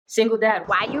Single dad.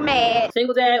 Why you mad?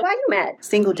 Single dad. Why you mad?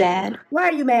 Single dad. Why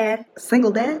are you mad? Single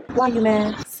dad. Why you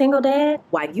mad? Single dad.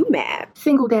 Why you mad?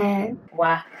 Single dad.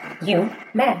 Why you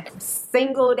mad?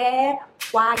 Single dad.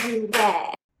 Why you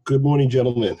mad? Good morning,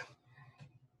 gentlemen.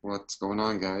 What's going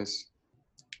on, guys?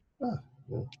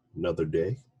 Another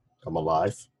day. I'm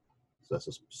alive. So that's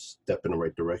a step in the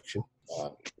right direction.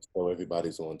 So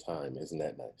everybody's on time. Isn't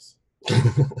that nice?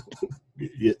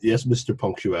 Yes, Mr.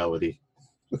 Punctuality.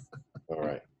 All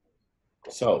right.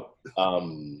 So,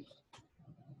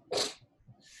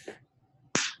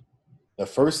 the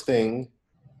first thing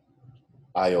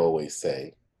I always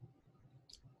say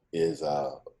is,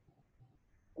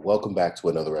 welcome back to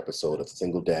another episode of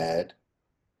Single Dad,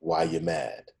 Why You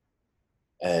Mad?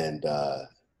 And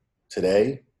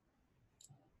today,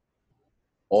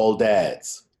 all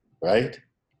dads, right?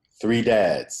 3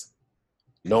 dads.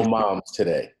 No moms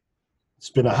today. It's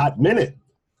been a hot minute.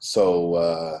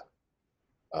 So,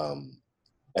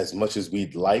 as much as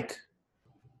we'd like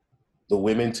the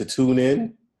women to tune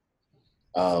in,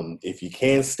 if you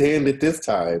can't stand it this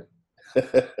time,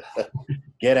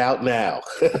 get out now.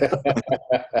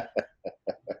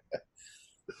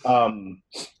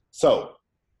 So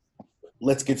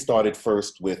let's get started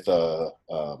first with how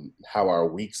our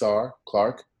weeks are,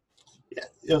 Clark.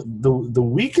 Yeah, the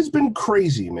week has been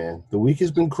crazy, man. The week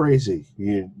has been crazy.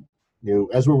 You know,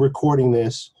 as we're recording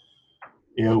this,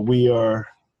 we are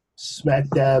smack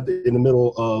dab in the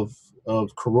middle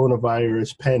of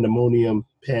coronavirus,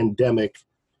 pandemic.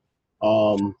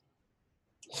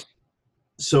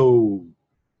 So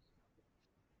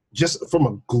just from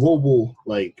a global,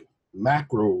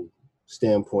 macro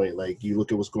standpoint, you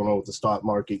look at what's going on with the stock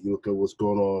market, you look at what's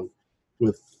going on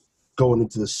with going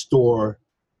into the store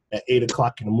at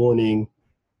 8:00 in the morning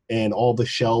and all the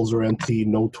shelves are empty,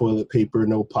 no toilet paper,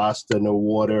 no pasta, no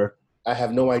water. I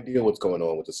have no idea what's going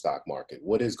on with the stock market.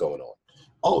 What is going on?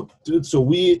 Oh, dude, so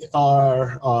we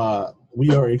are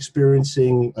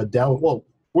experiencing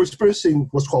we're experiencing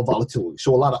what's called volatility.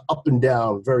 So a lot of up and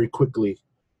down very quickly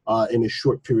in a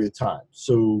short period of time.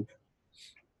 So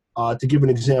to give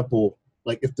an example,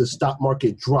 if the stock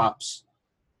market drops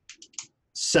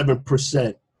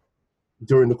 7%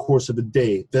 during the course of a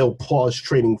day, they'll pause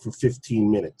trading for 15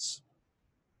 minutes.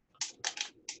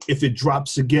 If it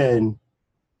drops again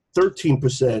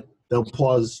 13%, they'll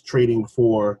pause trading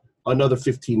for another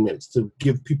 15 minutes to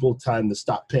give people time to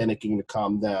stop panicking, to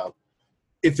calm down.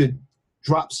 If it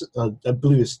drops, I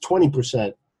believe it's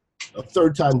 20%, a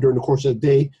third time during the course of the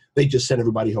day, they just send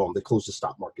everybody home. They close the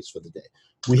stock markets for the day.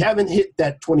 We haven't hit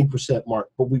that 20%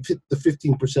 mark, but we've hit the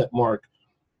 15% mark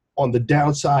on the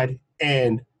downside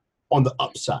and on the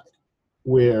upside,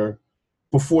 where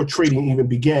before trading even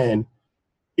began,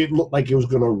 it looked like it was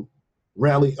going to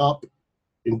rally up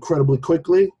incredibly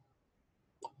quickly.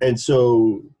 And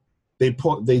so they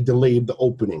delayed the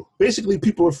opening. Basically,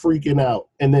 people are freaking out.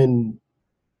 And then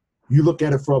you look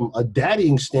at it from a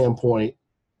daddying standpoint,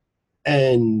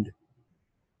 and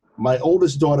my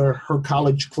oldest daughter, her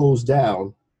college closed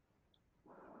down.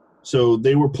 So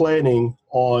they were planning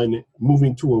on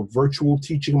moving to a virtual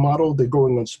teaching model. They're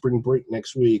going on spring break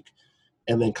next week.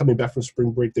 And then coming back from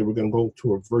spring break, they were going to go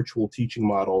to a virtual teaching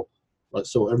model.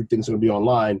 So everything's going to be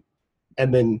online.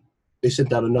 And then they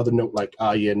sent out another note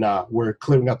we're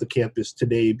clearing out the campus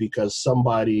today because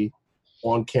somebody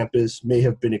on campus may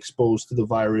have been exposed to the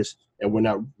virus and we're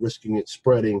not risking it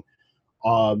spreading.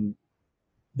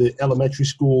 The elementary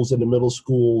schools and the middle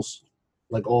schools,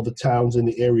 all the towns in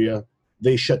the area,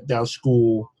 they shut down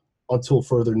school until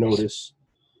further notice.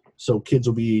 So kids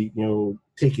will be,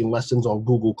 taking lessons on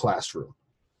Google Classroom.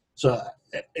 So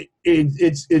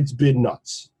it's been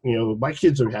nuts. My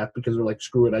kids are happy because they're like,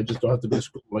 screw it, I just don't have to go to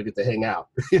school. I get to hang out,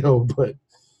 but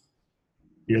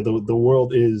the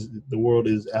world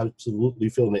is absolutely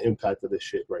feeling the impact of this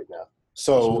shit right now.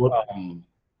 So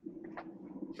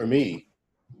for me,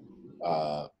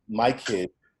 my kid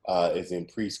is in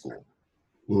preschool.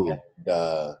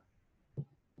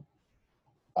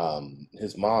 And,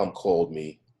 his mom called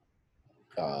me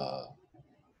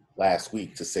last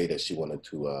week to say that she wanted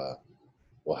to,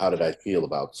 how did I feel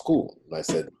about school? And I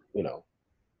said,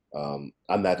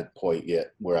 I'm not at the point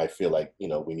yet where I feel like,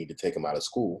 we need to take him out of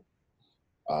school.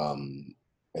 And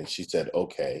she said,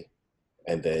 okay.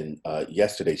 And then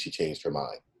yesterday she changed her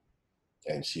mind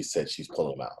and she said she's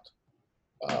pulling him out.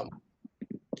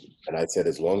 And I said,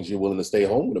 as long as you're willing to stay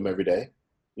home with him every day,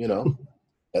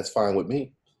 that's fine with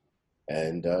me.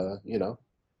 And,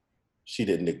 she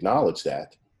didn't acknowledge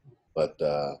that, but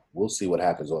we'll see what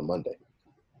happens on Monday.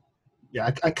 Yeah,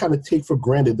 I kind of take for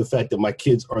granted the fact that my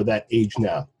kids are that age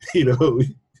now.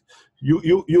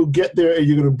 You'll get there and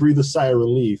you're gonna breathe a sigh of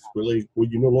relief. Where like when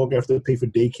you no longer have to pay for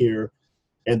daycare,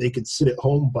 and they can sit at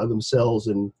home by themselves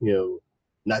and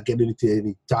not get into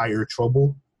any dire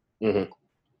trouble. Mm-hmm.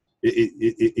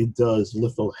 It does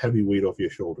lift a heavy weight off your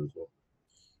shoulders. Man.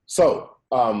 So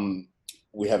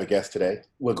we have a guest today.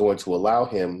 We're going to allow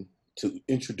him to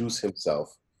introduce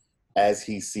himself as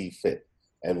he see fit.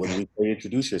 And when we say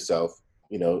introduce yourself,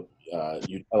 you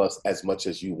tell us as much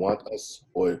as you want us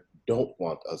or don't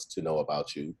want us to know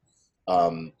about you.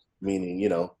 Meaning,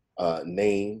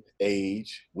 name,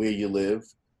 age, where you live,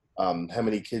 how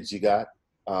many kids you got,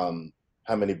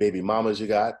 how many baby mamas you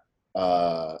got,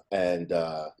 and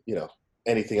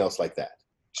anything else like that.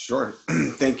 Sure.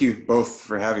 Thank you both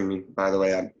for having me. By the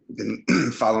way, I've been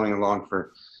following along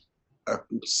for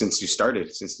since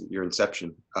your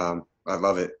inception. I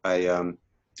love it. I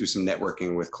do some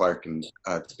networking with Clark, and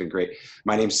it's been great.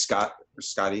 My name's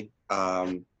Scottie.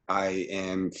 I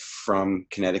am from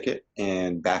Connecticut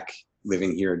and back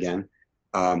living here again,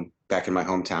 back in my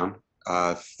hometown.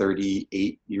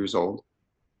 38 years old,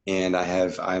 and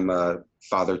I'm a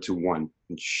father to one.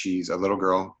 And she's a little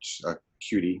girl, a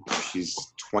cutie. She's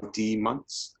 20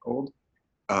 months old.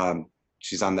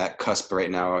 She's on that cusp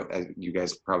right now, as you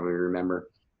guys probably remember,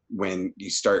 when you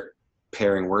start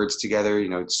pairing words together,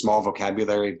 small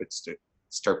vocabulary, but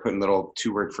start putting little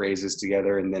 2-word phrases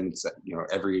together. And then it's,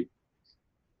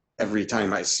 every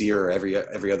time I see her, every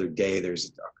other day,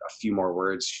 there's a few more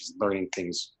words. She's learning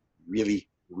things really,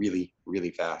 really,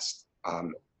 really fast.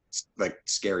 It's like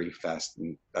scary fast.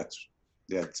 And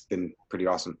it's been pretty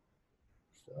awesome.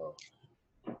 So,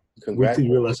 wait till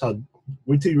you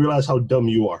realize how dumb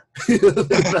you are.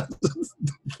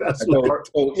 That's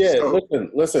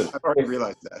listen. I've already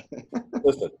realized that.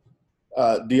 Listen,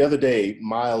 the other day,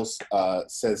 Miles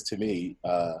says to me,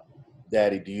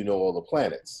 Daddy, do you know all the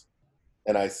planets?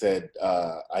 And I said,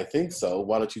 I think so.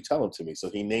 Why don't you tell them to me? So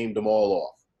he named them all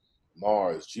off.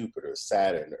 Mars, Jupiter,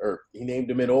 Saturn, Earth. He named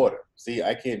them in order. See,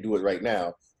 I can't do it right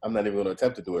now. I'm not even going to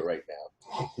attempt to do it right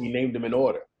now. He named them in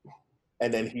order.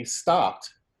 And then he stopped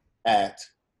at,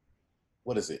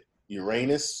 what is it,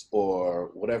 Uranus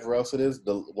or whatever else it is,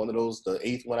 the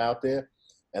eighth one out there.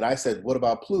 And I said, what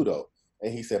about Pluto?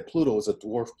 And he said, Pluto is a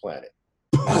dwarf planet.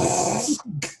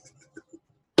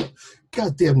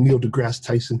 Goddamn Neil deGrasse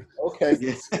Tyson.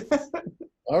 Okay.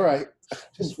 All right.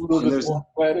 Pluto's a dwarf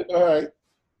planet. All right.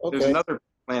 Okay. There's another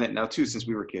planet now, too, since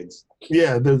we were kids.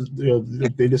 Yeah,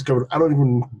 they discovered, I don't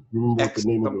even remember what the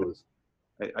name of it was.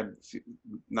 I'm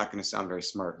not going to sound very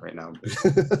smart right now.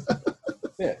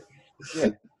 Yeah.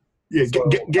 And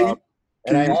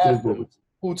I asked him,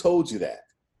 who told you that?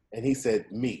 And he said,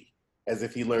 me, as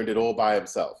if he learned it all by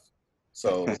himself.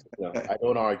 So I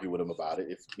don't argue with him about it.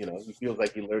 If he feels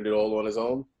like he learned it all on his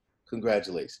own,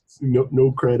 congratulations.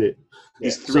 No credit.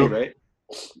 He's 3, right?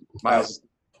 Miles.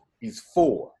 He's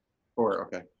 4. 4,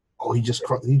 okay. Oh, he just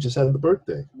had the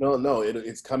birthday. No,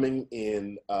 it's coming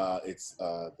in. It's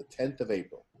the 10th of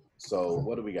April. So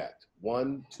what do we got?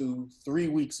 1, 2, 3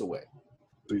 weeks away.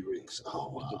 3 weeks. Oh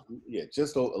wow. Yeah,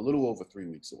 just a little over 3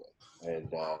 weeks away,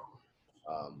 and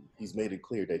he's made it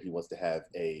clear that he wants to have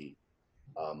a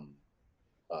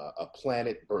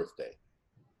planet birthday.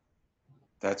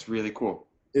 That's really cool,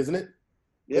 isn't it?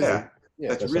 Yeah, yeah.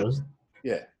 That's really.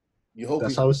 Yeah, you hope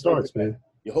that's how it starts, man.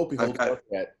 You hope he holds up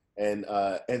that and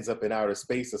ends up in outer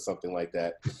space or something like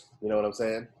that. You know what I'm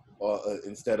saying? Or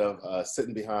instead of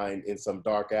sitting behind in some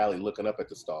dark alley looking up at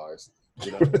the stars,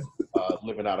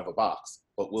 living out of a box.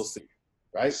 But we'll see,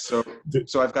 right? So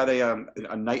I've got a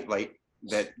night light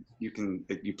that you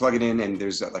plug it in, and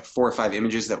there's like 4 or 5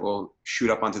 images that will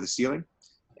shoot up onto the ceiling,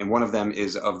 and one of them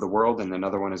is of the world, and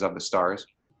another one is of the stars.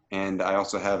 And I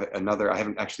also have another. I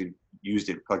haven't actually used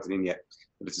it, plugged it in yet,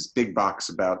 but it's this big box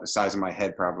about the size of my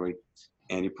head probably.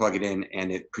 And you plug it in,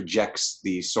 and it projects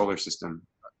the solar system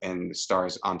and the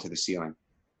stars onto the ceiling.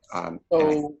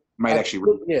 Might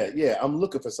actually. Yeah. I'm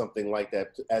looking for something like that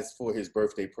as for his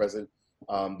birthday present,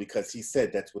 because he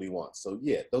said that's what he wants. So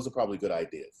yeah, those are probably good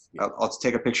ideas. Yeah. I'll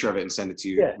take a picture of it and send it to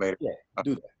you later. Yeah,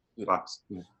 do that. Box.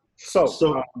 Yeah. So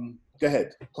go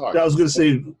ahead, Clark. I was going to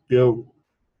say,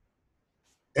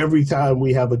 every time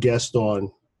we have a guest on,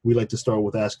 we like to start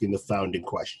with asking the founding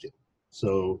question.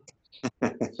 So.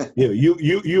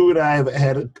 You and I have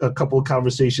had a couple of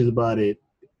conversations about it,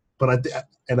 but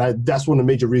that's one of the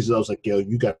major reasons I was like,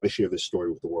 you got to share this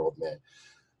story with the world, man.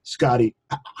 Scottie,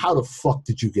 how the fuck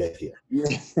did you get here?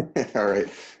 All right,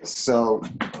 so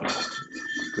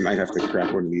I might have to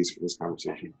crack one of these for this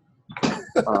conversation.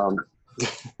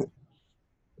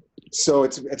 So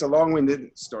it's a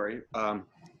long-winded story.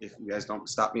 If you guys don't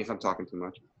stop me if I'm talking too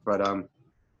much, but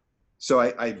So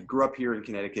I grew up here in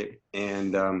Connecticut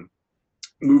and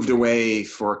moved away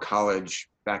for college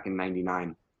back in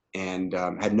 '99, and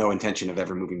had no intention of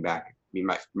ever moving back. I mean,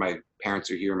 my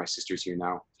parents are here, my sister's here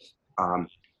now.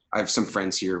 I have some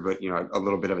friends here, but a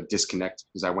little bit of a disconnect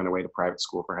because I went away to private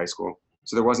school for high school.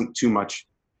 So there wasn't too much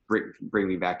bring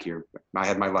me back here. I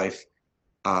had my life,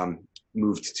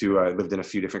 lived in a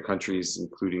few different countries,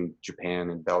 including Japan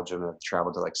and Belgium. I've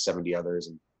traveled to like 70 others,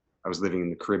 and I was living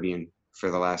in the Caribbean for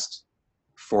the last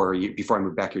 4 years. Before I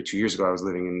moved back here 2 years ago, I was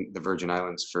living in the Virgin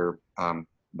Islands for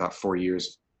about 4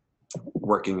 years,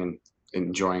 working and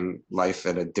enjoying life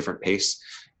at a different pace.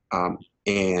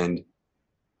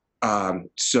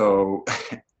 So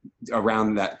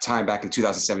around that time, back in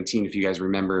 2017, if you guys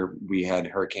remember, we had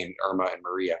Hurricane Irma and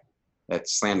Maria that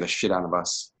slammed the shit out of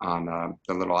us on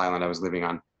the little island I was living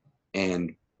on.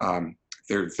 And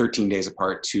they're 13 days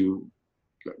apart, two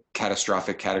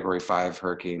catastrophic Category 5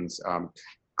 hurricanes,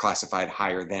 classified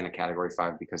higher than a Category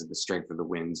 5 because of the strength of the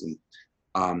winds, and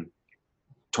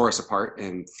tore us apart.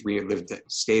 And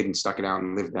stayed and stuck it out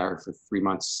and lived there for 3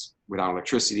 months without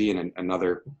electricity, and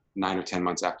another 9 or 10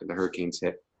 months after the hurricanes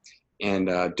hit. And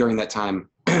during that time,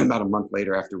 about a month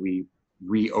later, after we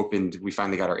reopened, we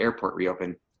finally got our airport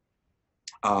reopened.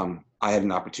 I had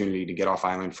an opportunity to get off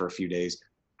island for a few days,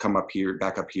 come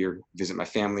back up here, visit my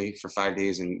family for 5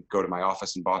 days, and go to my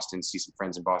office in Boston, see some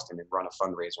friends in Boston, and run a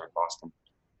fundraiser in Boston.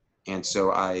 And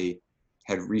so I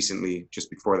had recently, just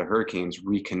before the hurricanes,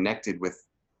 reconnected with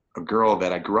a girl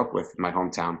that I grew up with in my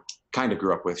hometown, kind of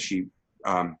grew up with. She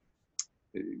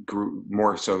grew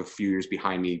more so a few years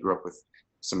behind me, grew up with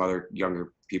some other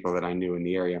younger people that I knew in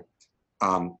the area.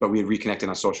 But we had reconnected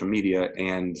on social media,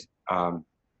 and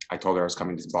I told her I was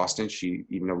coming to Boston.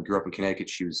 Even though we grew up in Connecticut,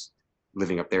 she was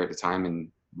living up there at the time,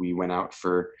 and we went out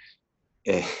for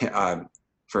a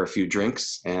few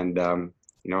drinks, and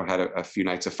had a few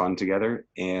nights of fun together.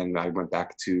 And I went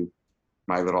back to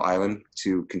my little island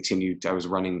to continue. I was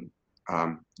running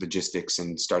logistics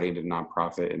and starting a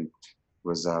nonprofit, and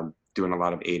was doing a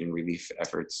lot of aid and relief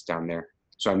efforts down there.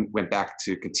 So I went back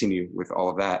to continue with all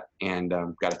of that, and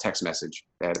got a text message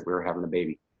that we were having a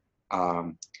baby.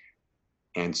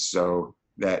 And so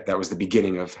that was the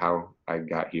beginning of how I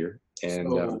got here.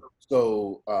 And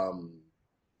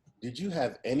did you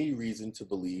have any reason to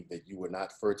believe that you were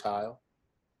not fertile?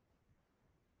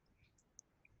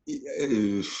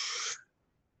 I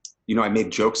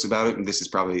made jokes about it, and this is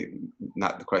probably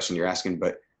not the question you're asking,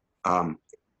 but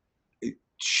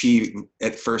she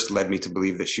at first led me to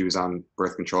believe that she was on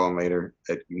birth control, and later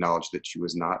acknowledged that she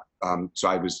was not. So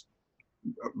I was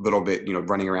a little bit,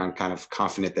 running around kind of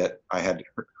confident that I had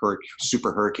her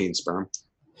super hurricane sperm.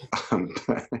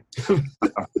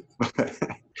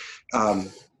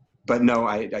 But no,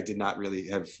 I did not really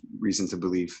have reason to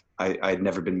believe. I had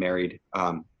never been married,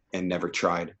 and never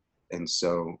tried. And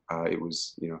so it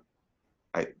was,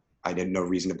 I had no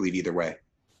reason to believe either way.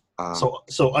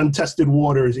 So untested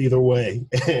waters either way,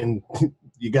 and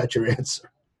you got your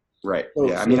answer. Right.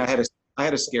 Yeah. I mean, I had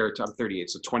a scare. I'm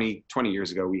 38. So 20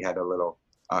 years ago, we had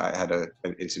I had an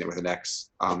incident with an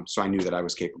ex. So I knew that I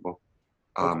was capable.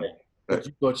 Okay. But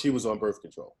you thought she was on birth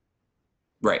control.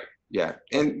 Right. Yeah.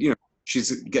 And,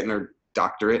 she's getting her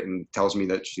doctorate and tells me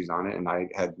that she's on it. And I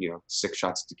had, 6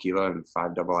 shots of tequila and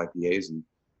 5 double IPAs, and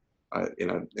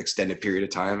in an extended period of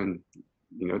time. And,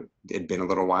 it'd been a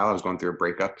little while. I was going through a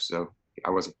breakup. So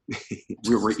I wasn't,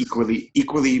 we were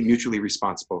equally mutually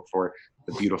responsible for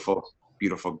the beautiful,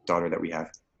 beautiful daughter that we have.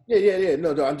 Yeah.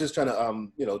 No, I'm just trying to,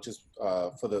 just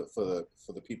for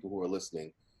the people who are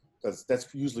listening, because that's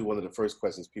usually one of the first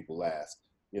questions people ask,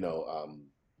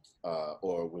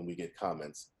 or when we get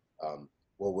comments.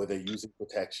 Well, were they using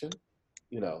protection?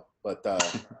 But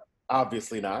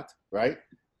obviously not, right?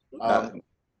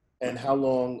 And how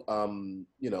long,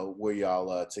 were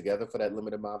y'all together for that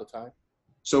limited amount of time?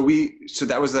 So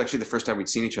that was actually the first time we'd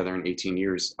seen each other in 18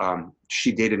 years.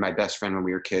 She dated my best friend when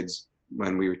we were kids,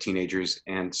 when we were teenagers.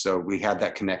 And so we had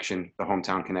that connection, the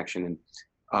hometown connection.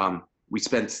 And we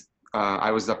spent,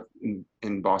 I was up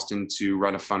in Boston to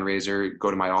run a fundraiser, go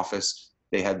to my office.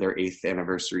 They had their 8th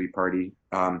anniversary party.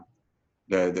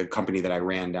 The company that I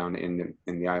ran down in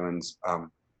the islands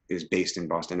is based in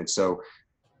Boston. And so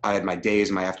I had my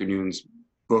days, my afternoons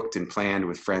booked and planned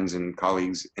with friends and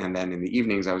colleagues. And then in the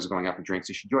evenings, I was going out for drinks.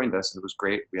 And she joined us, and it was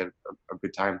great. We had a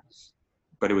good time.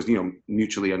 But it was,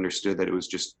 mutually understood that it was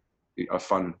just a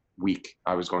fun week.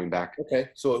 I was going back. Okay,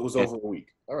 so it was over a week.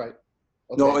 All right.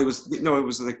 Okay. No, it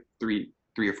was like three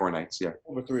or four nights. Yeah.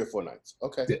 Over 3 or 4 nights.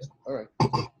 Okay. Yeah. All right.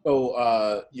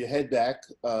 So you head back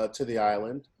to the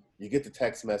island. You get the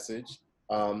text message.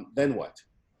 Then what?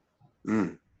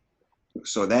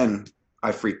 So then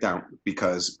I freaked out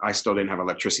because I still didn't have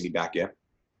electricity back yet.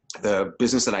 The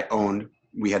business that I owned,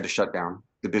 we had to shut down.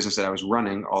 The business that I was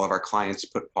running, all of our clients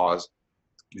put pause.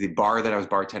 The bar that I was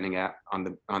bartending at on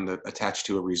the attached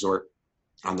to a resort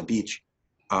on the beach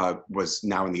was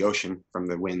now in the ocean from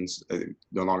the winds.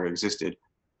 No longer existed.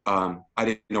 I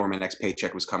didn't know where my next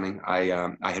paycheck was coming.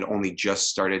 I had only just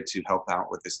started to help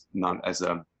out with this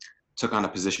took on a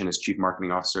position as chief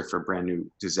marketing officer for a brand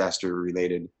new disaster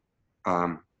relief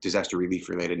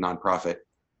related nonprofit,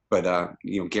 but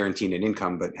guaranteeing an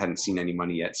income, but hadn't seen any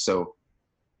money yet. So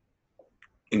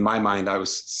in my mind, I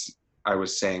was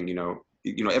saying,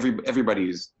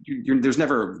 everybody's, there's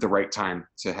never the right time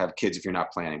to have kids if you're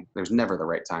not planning. There's never the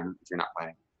right time if you're not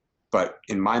planning. But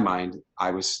in my mind,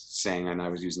 I was saying, and I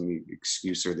was using the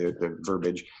excuse or the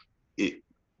verbiage,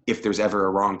 if there's ever a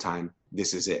wrong time,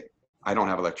 this is it. I don't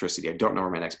have electricity. I don't know where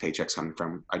my next paycheck's coming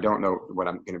from. I don't know what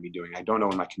I'm going to be doing. I don't know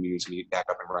when my community's going to be back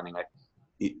up and running.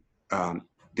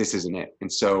 This isn't it.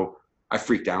 And so I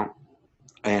freaked out.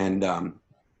 And in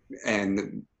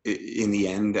the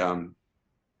end,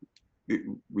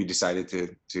 we decided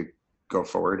to go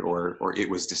forward, or it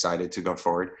was decided to go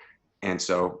forward. And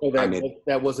so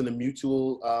that wasn't a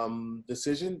mutual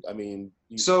decision. I mean,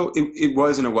 so it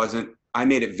was and it wasn't. I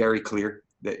made it very clear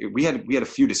that we had a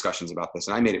few discussions about this,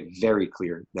 and I made it very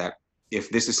clear that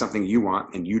if this is something you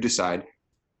want and you decide,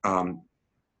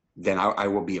 then I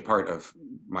will be a part of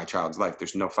my child's life.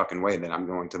 There's no fucking way that I'm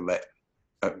going to let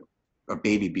a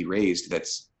baby be raised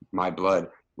that's my blood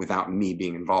without me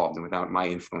being involved and without my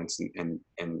influence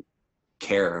and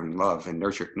care and love and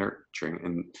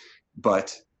nurturing.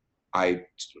 But I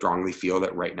strongly feel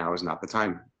that right now is not the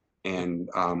time. And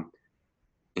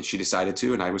she decided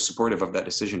to, and I was supportive of that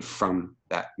decision from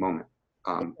that moment.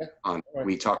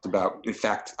 We talked about, in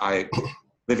fact,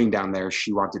 living down there,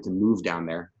 she wanted to move down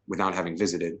there without having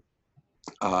visited,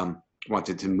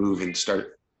 wanted to move and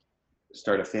start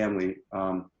a family.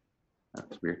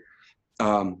 That's weird.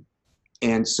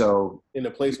 And so in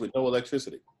a place with no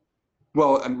electricity.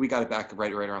 Well, we got it back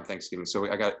right around Thanksgiving. So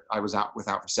I was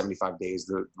without for 75 days.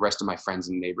 The rest of my friends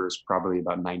and neighbors, probably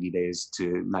about 90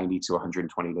 to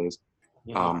 120 days.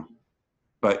 Mm-hmm.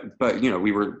 But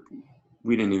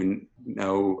we didn't even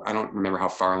know. I don't remember how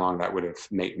far along that would have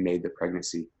made the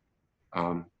pregnancy.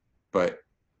 But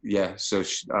yeah, so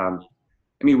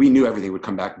we knew everything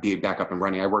would be back up and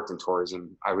running. I worked in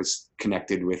tourism. I was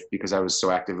connected with, because I was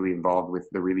so actively involved with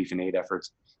the relief and aid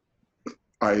efforts.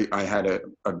 I had a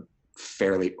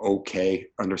fairly okay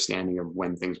understanding of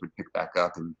when things would pick back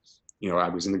up. And, I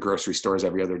was in the grocery stores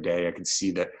every other day. I could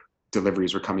see that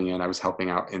deliveries were coming in. I was helping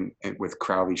out with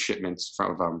Crowley shipments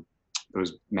from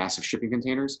those massive shipping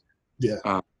containers.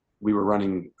 Yeah. We were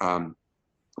running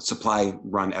supply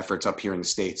run efforts up here in the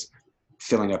States,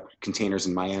 filling up containers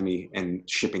in Miami and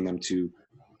shipping them to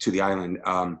the island,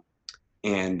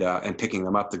 and picking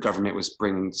them up. The government was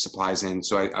bringing supplies in.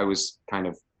 So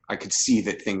I could see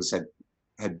that things had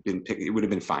been picked. It would have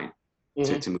been fine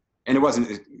to move. And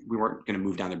we weren't going to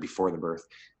move down there before the birth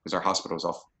because our hospital was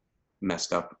all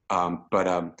messed up. But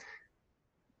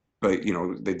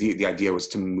the idea was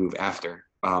to move after.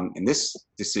 And this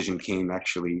decision came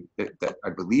actually that I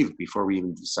believe before we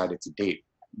even decided to date.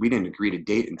 We didn't agree to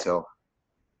date until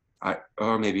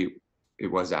or maybe it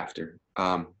was after.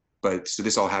 But so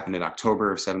this all happened in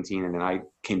October of 17. And then I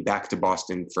came back to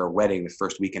Boston for a wedding the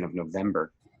first weekend of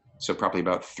November. So probably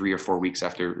about 3 or 4 weeks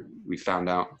after we found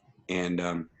out.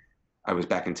 And I was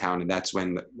back in town, and that's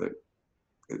when the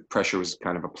pressure was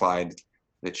kind of applied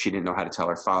that she didn't know how to tell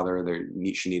her father.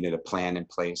 She needed a plan in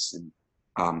place. And,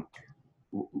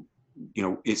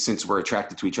 since we're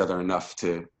attracted to each other enough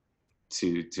to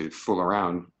fool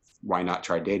around, why not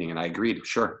try dating? And I agreed,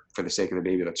 sure, for the sake of the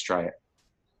baby, let's try it.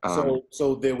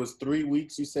 So there was 3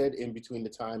 weeks, you said, in between the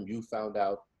time you found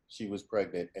out she was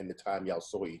pregnant and the time y'all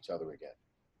saw each other again.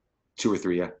 2 or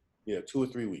 3, yeah. Yeah, 2 or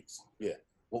 3 weeks. Yeah.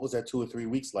 What was that 2 or 3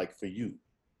 weeks like for you?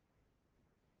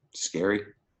 Scary.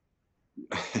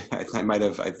 I think I might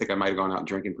have gone out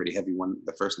drinking pretty heavy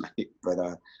the first night, but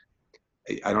I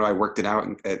don't know. I worked it out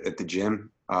at the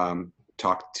gym.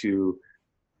 Talked to,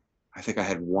 I think I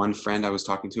had one friend I was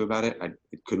talking to about it. I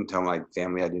couldn't tell my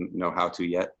family. I didn't know how to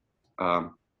yet. I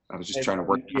was just trying to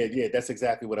work. Yeah, that's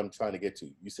exactly what I'm trying to get to.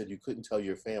 You said you couldn't tell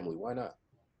your family. Why not?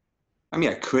 I mean,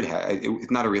 I could have.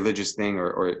 It's not a religious thing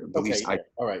or beliefs. Okay, yeah.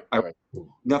 All right.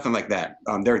 Nothing like that.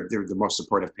 They're the most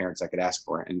supportive parents I could ask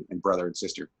for, and brother and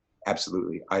sister.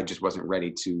 Absolutely. I just wasn't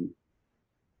ready to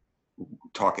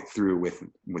talk it through with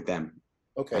them.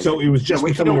 Okay. So it was just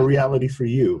becoming a reality for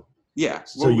you. Yeah.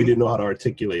 So you didn't know how to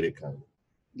articulate it, kind of.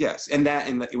 Yes, and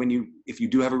if you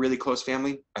do have a really close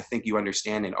family, I think you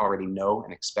understand and already know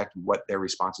and expect what their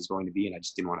response is going to be, and I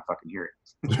just didn't want to fucking hear it.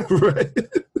 Right.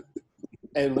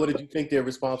 And what did you think their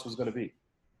response was going to be?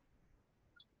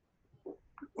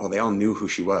 Well, they all knew who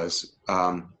she was.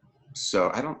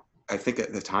 So I think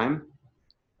at the time,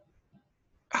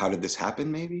 how did this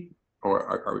happen maybe?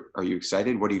 Or are you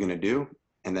excited? What are you going to do?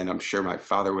 And then I'm sure my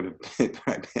father would have been,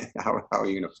 how are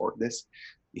you going to afford this?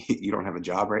 You don't have a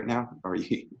job right now? Or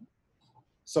you?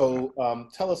 So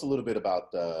tell us a little bit about,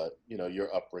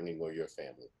 your upbringing or your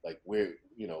family. Like where,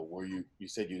 were you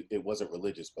said it wasn't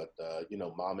religious, but,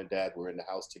 mom and dad were in the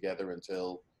house together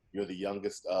until you're the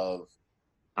youngest of?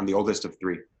 I'm the oldest of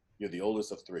three. You're the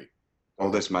oldest of three.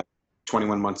 Oldest, my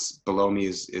 21 months below me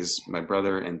is my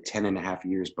brother, and 10 and a half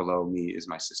years below me is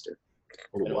my sister.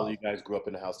 And all you guys grew up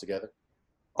in the house together?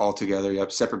 All together,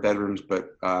 yep. Separate bedrooms,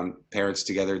 but parents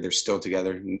together. They're still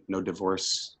together. No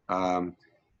divorce.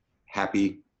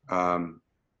 Happy. Parents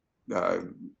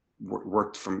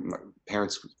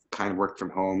kind of worked from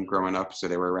home growing up, so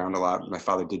they were around a lot. My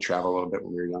father did travel a little bit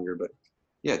when we were younger, but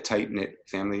yeah, tight knit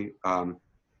family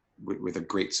with a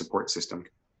great support system.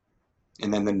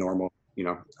 And then the normal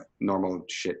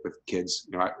shit with kids.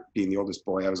 Being the oldest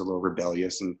boy, I was a little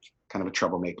rebellious and kind of a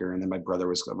troublemaker. And then my brother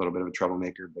was a little bit of a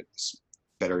troublemaker, but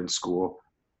better in school.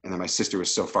 And then my sister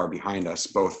was so far behind us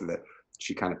both that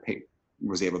she kind of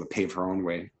was able to pave her own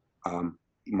way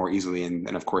more easily.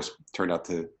 And of course, turned out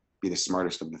to be the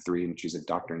smartest of the three. And she's a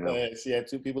doctor now. She had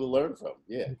two people to learn from.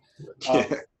 Yeah.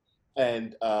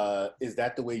 And is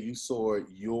that the way you saw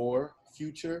your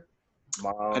future?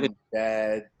 Mom,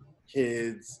 dad,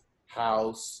 kids,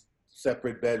 house,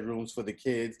 separate bedrooms for the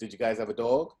kids. Did you guys have a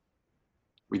dog?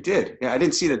 We did. Yeah, I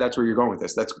didn't see that. That's where you're going with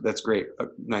this. That's great.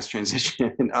 Nice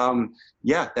transition.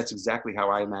 Yeah, that's exactly how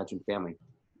I imagine family.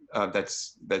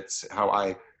 That's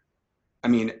how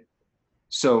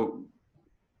so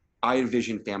I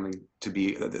envision family to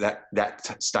be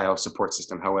that style of support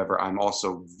system. However, I'm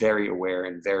also very aware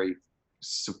and very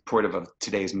supportive of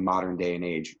today's modern day and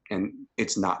age, and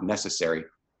it's not necessary.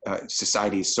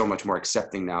 Society is so much more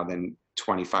accepting now than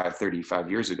 25,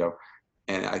 35 years ago.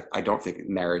 And I don't think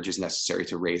marriage is necessary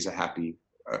to raise a happy,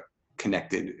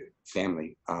 connected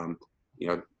family. As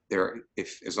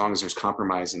long as there's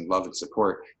compromise and love and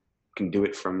support, you can do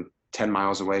it from 10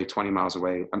 miles away, 20 miles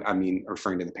away. I mean,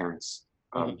 referring to the parents'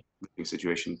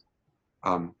 situation.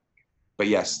 But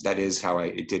yes, that is how I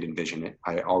did envision it.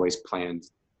 I always planned,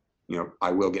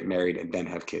 I will get married and then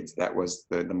have kids. That was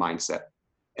the mindset,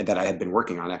 and that I had been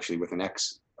working on actually with an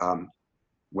ex.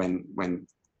 When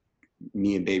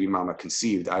me and baby mama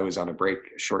conceived, I was on a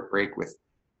short break with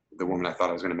the woman I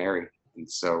thought I was going to marry. And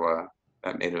so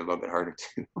that made it a little bit harder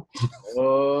too.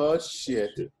 Oh, shit.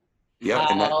 Yeah.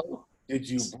 How did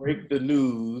you break the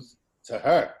news to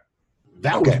her?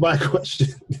 That was my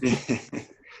question.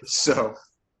 So,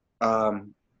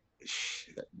 in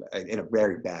a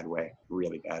very bad way,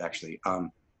 really bad actually.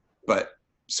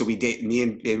 So me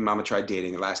and baby mama tried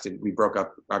dating. We broke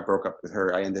up. I broke up with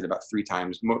her. I ended about 3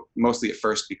 times, mostly at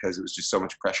first because it was just so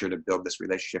much pressure to build this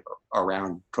relationship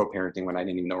around co-parenting when I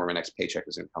didn't even know where my next paycheck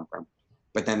was going to come from.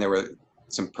 But then there were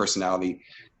some personality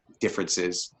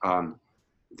differences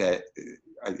that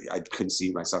I couldn't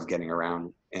see myself getting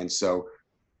around. And so,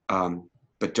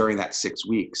 but during that 6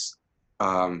 weeks,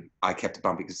 I kept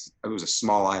bumping because it was a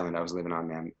small island I was living on,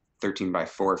 man, 13 by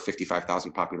 4,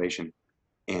 55,000 population.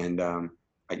 And,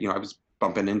 I was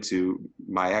bumping into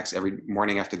my ex every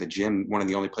morning after the gym. One of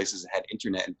the only places that had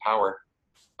internet and power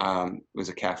was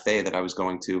a cafe that I was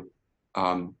going to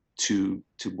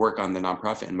work on the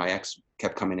nonprofit. And my ex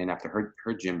kept coming in after her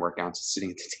gym workouts, sitting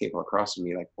at the table across from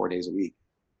me like 4 days a week.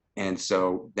 And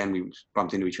so then we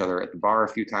bumped into each other at the bar a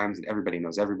few times, and everybody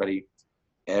knows everybody.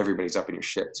 Everybody's up in your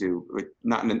shit too.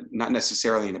 Not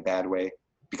necessarily in a bad way,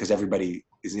 because everybody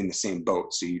is in the same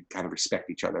boat. So you kind of respect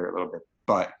each other a little bit,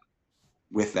 but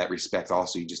with that respect,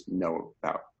 also, you just know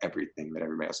about everything that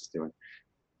everybody else is doing.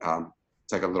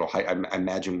 It's like a little I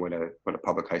imagine what a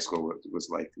public high school was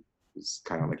like. It was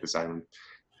kind of like this island.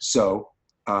 So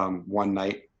one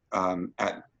night at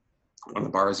one of the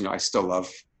bars, I still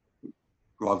loved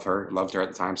her at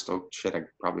the time. Still, shit, I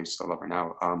probably still love her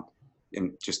now,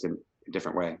 in just a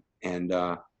different way. And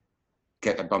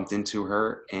I bumped into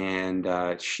her, and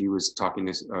she was talking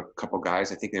to a couple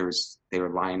guys. I think they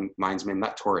were linesmen,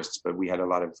 not tourists, but we had a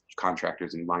lot of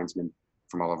contractors and linesmen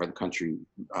from all over the country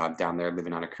down there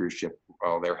living on a cruise ship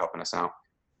while they were helping us out.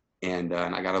 And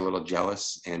I got a little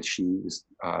jealous, and she was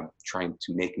trying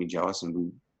to make me jealous. And we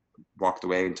walked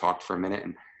away and talked for a minute,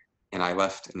 and I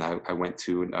left, and I went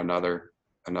to another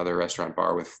restaurant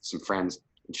bar with some friends,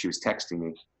 and she was texting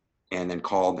me. and then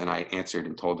called, and I answered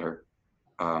and told her,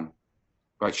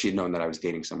 but she had known that I was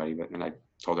dating somebody, but then I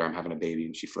told her I'm having a baby,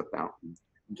 and she flipped out.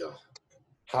 Yeah.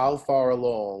 How far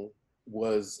along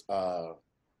was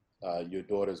your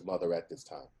daughter's mother at this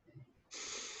time?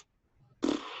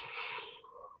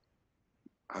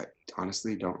 I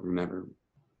honestly don't remember.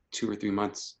 2 or 3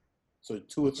 months. So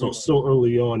 2 or 3 So months. still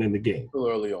early on in the game. Still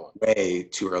early on. Way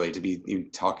too early to be even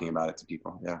talking about it to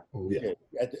people. Yeah. Yeah.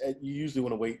 You usually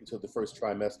want to wait until the first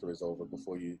trimester is over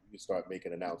before you start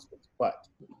making announcements. But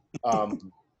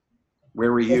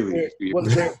where were you?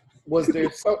 Was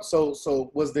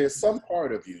there some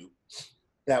part of you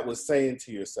that was saying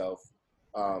to yourself,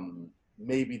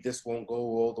 maybe this won't go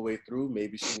all the way through,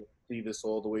 maybe she won't see this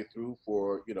all the way through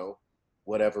for,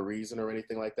 whatever reason or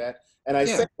anything like that? And I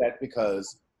say that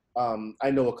because I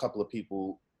know a couple of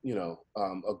people,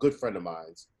 a good friend of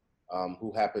mine's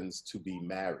who happens to be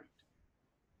married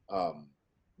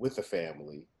with a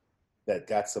family that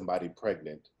got somebody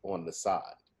pregnant on the side.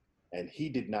 And he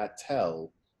did not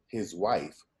tell his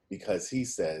wife because he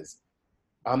says,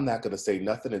 I'm not going to say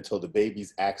nothing until the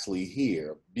baby's actually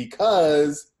here,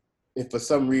 because if for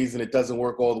some reason it doesn't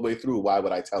work all the way through, why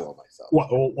would I tell on myself?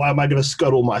 Why am I going to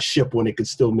scuttle my ship when it could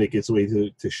still make its way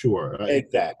to shore? Right?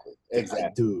 Exactly.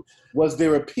 Dude. Was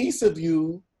there a piece of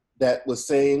you that was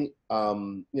saying,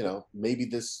 maybe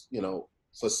this,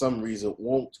 for some reason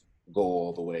won't go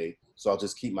all the way, so I'll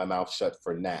just keep my mouth shut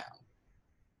for now?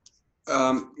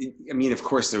 I mean, of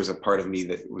course, there was a part of me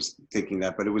that was thinking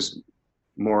that, but it was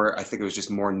more, I think it was just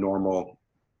more normal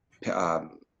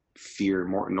fear,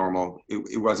 more normal.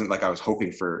 It wasn't like I was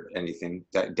hoping for anything.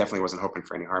 That definitely wasn't hoping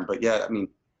for any harm. But yeah, I mean,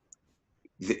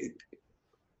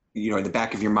 in the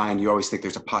back of your mind, you always think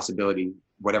there's a possibility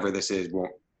whatever this is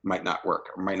might not work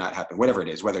or might not happen, whatever it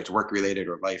is, whether it's work related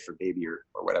or life or baby or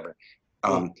whatever.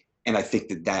 And I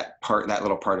think that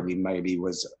little part of me maybe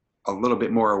was a little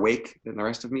bit more awake than the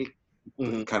rest of me,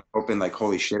 kind of open, like,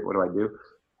 holy shit, what do I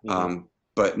do?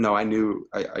 But no, I knew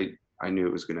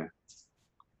it was gonna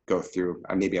go through.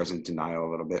 Maybe I was in denial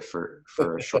a little bit for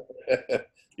a short.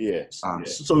 Yes.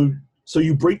 So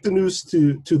you break the news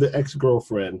to the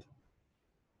ex-girlfriend.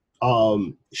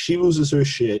 She loses her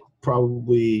shit.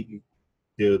 Probably,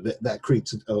 that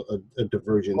creates a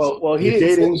divergence. Well, he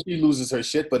didn't say she loses her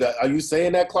shit, but are you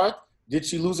saying that, Clark? Did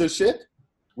she lose her shit?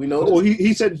 We know. Well,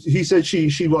 he said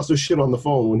she lost her shit on the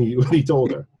phone when he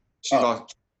told her.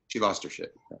 She lost her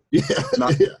shit. Yeah.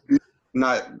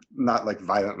 Not like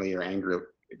violently or angry,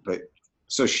 but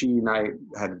so she and I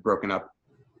had broken up.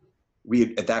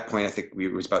 At that point, I think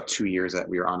it was about 2 years that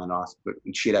we were on and off, but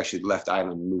she had actually left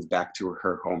Ireland and moved back to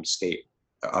her home state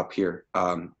up here,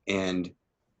 and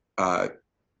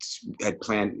had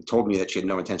told me that she had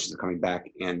no intentions of coming back.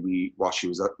 And while she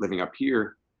was living up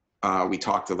here, we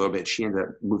talked a little bit. She ended up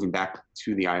moving back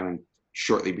to the island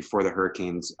shortly before the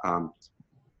hurricanes. I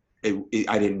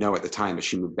didn't know at the time, but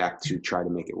she moved back to try to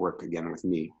make it work again with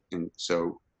me. And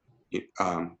so,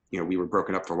 we were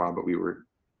broken up for a while, but we were,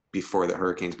 before the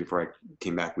hurricanes, before I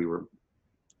came back, we were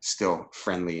still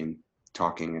friendly and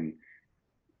talking and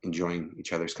enjoying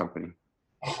each other's company.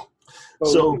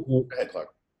 So, go ahead, Clark.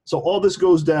 So all this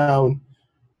goes down.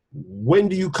 When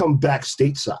do you come back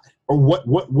stateside, or what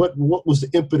was the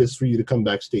impetus for you to come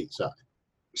back stateside?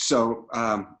 So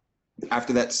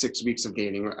after that 6 weeks of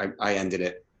dating, I ended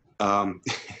it.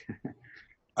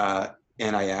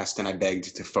 And I asked and I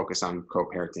begged to focus on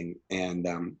co-parenting and,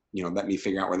 let me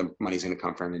figure out where the money's going to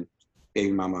come from. And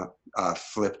baby mama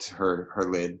flipped her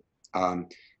lid.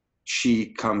 She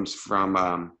comes from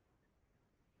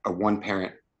a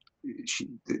one-parent.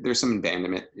 There's some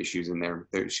abandonment issues in there.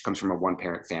 She comes from a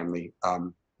one-parent family.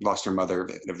 Lost her mother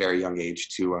at a very young age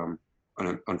to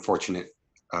an unfortunate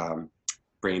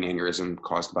brain aneurysm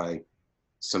caused by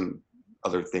some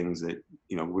other things that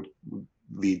would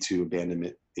lead to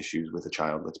abandonment issues with a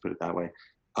child. Let's put it that way.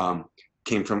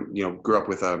 Came from grew up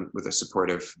with a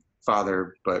supportive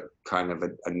father, but kind of a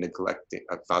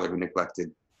father who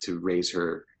neglected to raise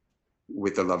her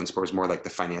with the love and support. Was more like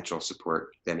the financial support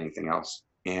than anything else.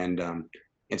 And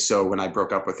so when I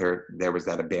broke up with her, there was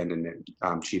that abandonment.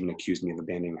 She even accused me of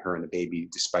abandoning her and the baby,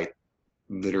 despite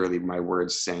literally my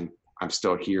words saying, "I'm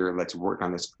still here. Let's work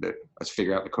on this. Let's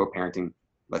figure out the co-parenting.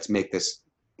 Let's make this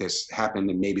happen,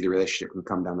 and maybe the relationship can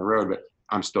come down the road. But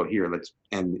I'm still here.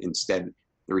 And instead,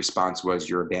 the response was,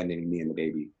 "You're abandoning me and the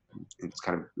baby." It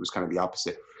was kind of the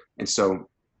opposite. And so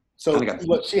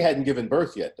she hadn't given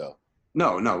birth yet, though.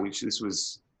 No. This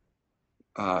was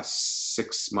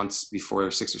 6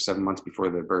 or 7 months before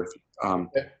the birth.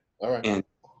 Okay. All right. And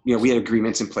we had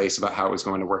agreements in place about how it was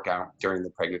going to work out during the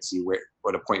pregnancy,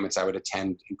 what appointments I would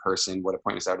attend in person, what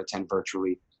appointments I would attend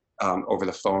virtually. over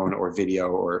the phone or video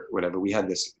or whatever. We had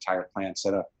this entire plan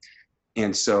set up.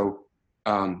 And so,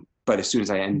 but as soon as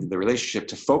I ended the relationship,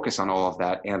 to focus on all of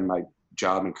that and my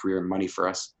job and career and money for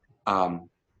us, I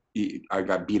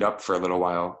got beat up for a little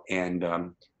while, and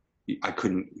I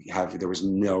couldn't have, there was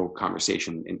no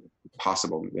conversation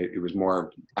possible. It was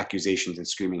more accusations and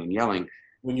screaming and yelling.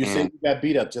 When you say you got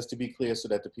beat up, just to be clear so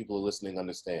that the people who are listening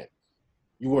understand,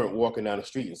 you weren't walking down the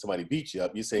street and somebody beat you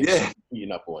up. You're saying somebody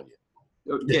beating up on you.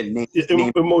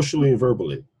 Emotionally and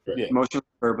verbally. Right. Yeah, emotionally,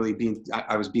 verbally,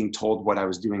 I was being told what I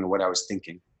was doing and what I was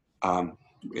thinking. But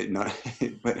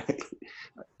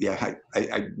yeah,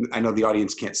 I know the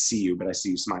audience can't see you, but I see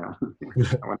you smile.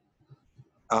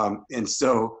 And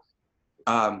so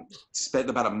spent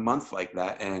about a month like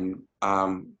that. And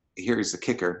here's the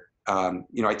kicker.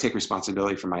 I take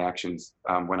responsibility for my actions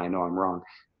when I know I'm wrong.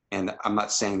 And I'm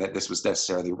not saying that this was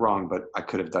necessarily wrong, but I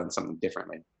could have done something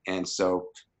differently. And so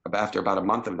after about a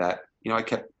month of that,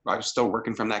 I was still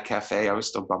working from that cafe. I was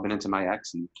still bumping into my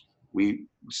ex, and we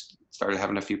started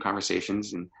having a few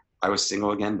conversations, and I was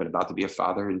single again, but about to be a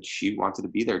father, and she wanted to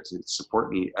be there to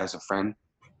support me as a friend.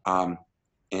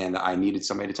 And I needed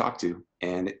somebody to talk to.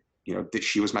 And,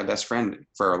 she was my best friend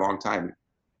for a long time.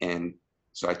 And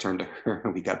so I turned to her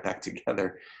and we got back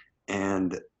together,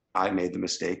 and I made the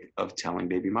mistake of telling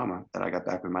baby mama that I got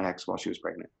back with my ex while she was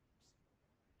pregnant.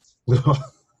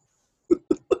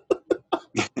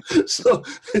 So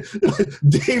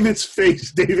David's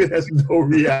face, David has no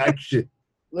reaction.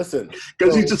 Listen,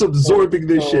 because he's just absorbing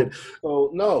this shit.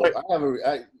 So no,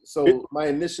 so my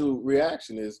initial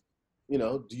reaction is,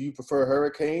 do you prefer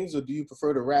hurricanes or do you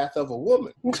prefer the wrath of a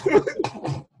woman?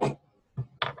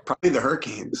 Probably the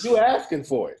hurricanes. You asking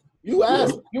for it. You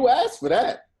asked for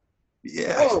that.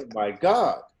 Yeah. Oh my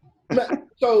God.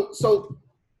 So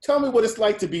tell me what it's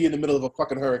like to be in the middle of a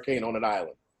fucking hurricane on an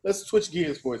island. Let's switch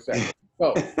gears for a second.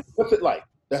 So what's it like?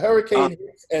 The hurricane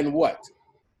hits and what?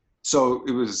 So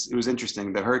it was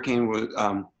interesting. The hurricane was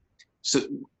so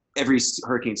every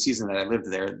hurricane season that I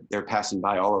lived there, they're passing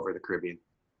by all over the Caribbean,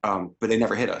 but they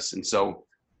never hit us. And so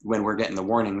when we're getting the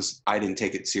warnings, I didn't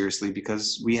take it seriously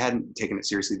because we hadn't taken it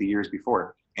seriously the years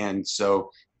before. And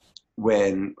so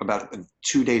when about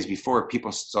 2 days before,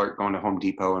 people start going to Home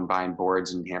Depot and buying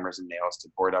boards and hammers and nails to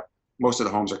board up. Most of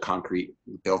the homes are concrete,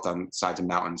 built on sides of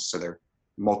mountains, so they're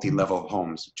multi-level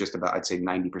homes, just about, I'd say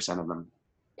 90% of them.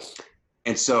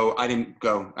 And so I didn't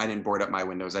board up my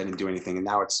windows. I didn't do anything. And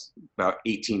now it's about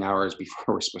 18 hours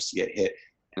before we're supposed to get hit.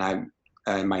 And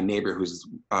my neighbor, who's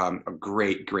a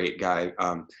great, great guy,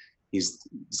 he's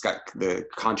got the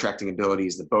contracting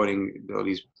abilities, the boating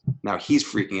abilities. Now he's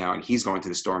freaking out and he's going to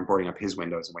the store and boarding up his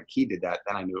windows. And when he did that,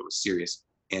 then I knew it was serious,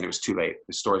 and it was too late.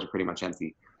 The stores were pretty much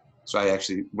empty. So I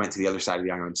actually went to the other side of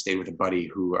the island, stayed with a buddy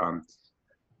who,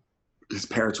 his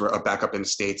parents were back up in the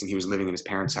States, and he was living in his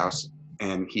parents' house.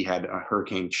 And he had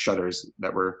hurricane shutters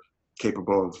that were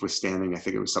capable of withstanding, I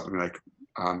think it was something like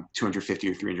 250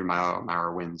 or 300 mile an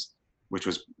hour winds, which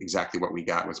was exactly what we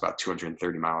got, was about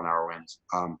 230 mile an hour winds.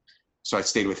 So I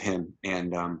stayed with him,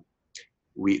 and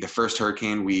the first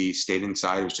hurricane, we stayed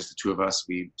inside. It was just the two of us.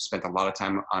 We spent a lot of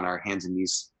time on our hands and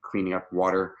knees cleaning up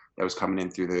water that was coming in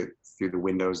through the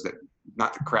windows, that,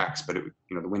 not the cracks, but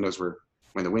the windows were,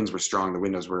 when the winds were strong, the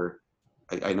windows were,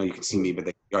 I know you can see me, but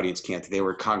the audience can't. They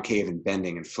were concave and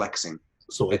bending and flexing.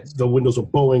 So the windows are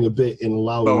bowing a bit and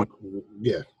allowing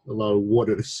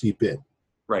water to seep in.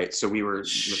 Right. So we were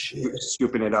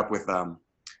scooping it up with, the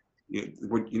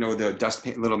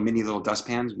mini little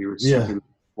dustpans. We were scooping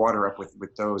water up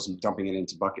with those and dumping it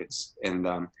into buckets and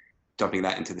dumping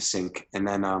that into the sink. And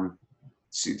then,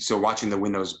 so watching the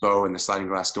windows bow and the sliding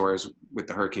glass doors with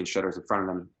the hurricane shutters in front of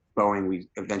them bowing, we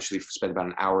eventually spent about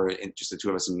an hour, just the two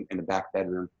of us in the back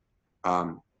bedroom,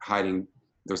 hiding.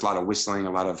 There was a lot of whistling, a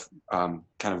lot of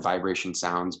kind of vibration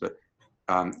sounds, but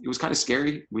it was kind of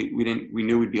scary. We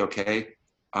knew we'd be okay.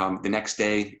 The next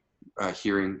day,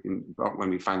 when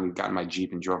we finally got in my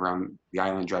Jeep and drove around the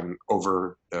island, driving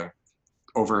over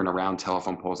and around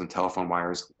telephone poles and telephone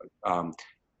wires,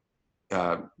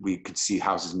 we could see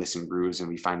houses missing roofs, and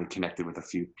we finally connected with a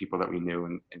few people that we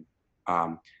knew, and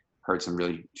heard some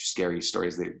really scary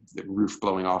stories. The roof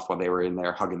blowing off while they were in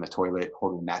there, hugging the toilet,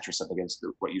 holding the mattress up against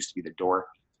what used to be the door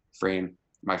frame.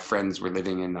 My friends were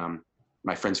living in,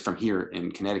 my friends from here in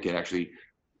Connecticut actually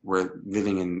were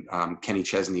living in Kenny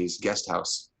Chesney's guest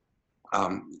house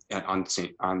on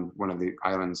one of the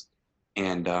islands.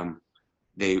 And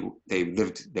they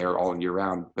lived there all year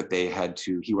round, but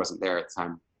he wasn't there at the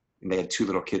time. And they had two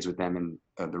little kids with them, and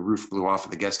the roof blew off of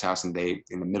the guest house, and they,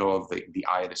 in the middle of the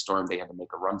eye of the storm, they had to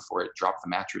make a run for it, drop the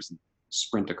mattress, and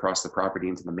sprint across the property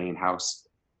into the main house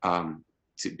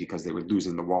because they were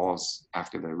losing the walls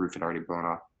after the roof had already blown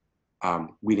off.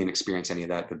 We didn't experience any of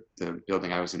that. The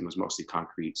building I was in was mostly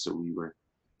concrete, so we were,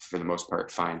 for the most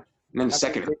part, fine. And then the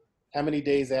second, how many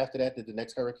days after that did the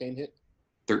next hurricane hit?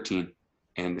 13.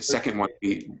 And the second one,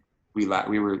 we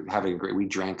were having a great. We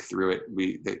drank through it.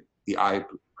 The eye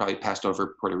probably passed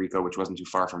over Puerto Rico, which wasn't too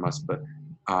far from us, but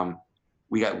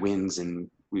we got winds, and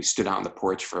we stood out on the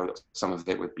porch for some of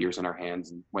it with beers in our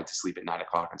hands, and went to sleep at 9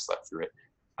 o'clock and slept through it.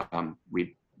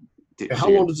 How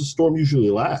long does the storm usually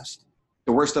last?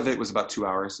 The worst of it was about 2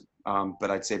 hours, but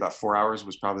I'd say about 4 hours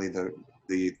was probably the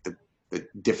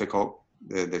difficult,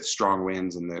 the strong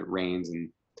winds and the rains, and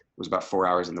it was about 4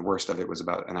 hours, and the worst of it was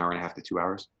about an hour and a half to 2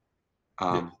 hours.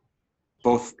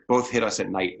 Both hit us at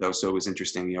night though, so it was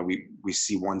interesting. You know, we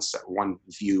see one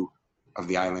view of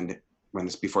the island when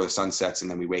it's before the sun sets,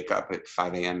 and then we wake up at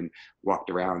 5 a.m. and walked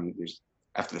around.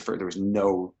 There was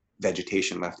no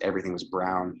vegetation left. Everything was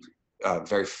brown.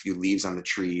 Very few leaves on the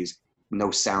trees. No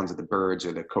sounds of the birds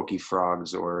or the coqui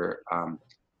frogs, or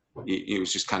it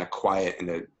was just kind of quiet.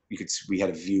 And we had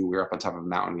a view. We were up on top of a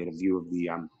mountain. We had a view of the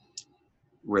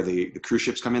where the cruise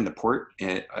ships come in, the port,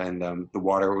 and the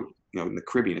water. You know, in the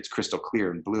Caribbean, it's crystal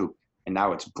clear and blue, and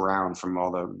now it's brown from all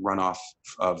the runoff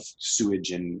of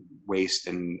sewage and waste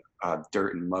and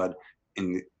dirt and mud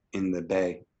in the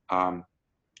bay, and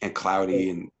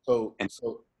cloudy. So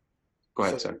go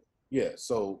ahead, sir. Yeah.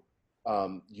 So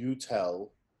you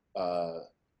tell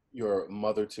your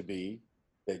mother-to-be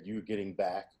that you're getting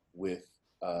back with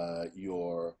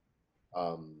your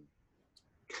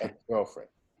ex-girlfriend.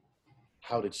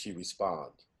 How did she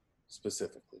respond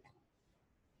specifically?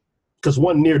 Because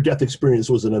one near-death experience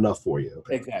wasn't enough for you.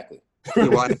 Exactly. Yeah,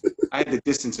 well, I had the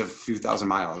distance of a few thousand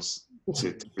miles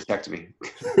to protect me.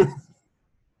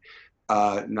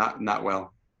 Not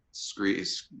well.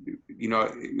 You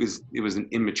know, it was an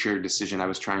immature decision. I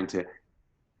was trying to.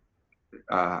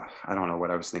 I don't know what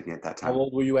I was thinking at that time. How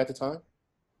old were you at the time?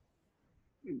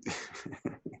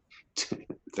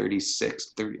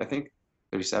 36, 30, I think.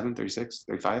 37, 36,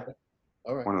 35.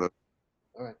 All right. One of those.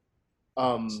 All right.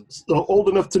 So old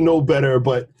enough to know better,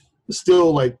 but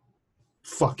still like,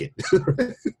 fuck it.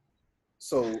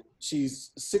 So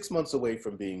she's 6 months away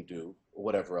from being due, or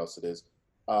whatever else it is.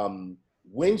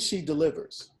 When she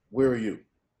delivers, where are you?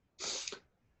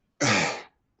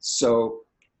 So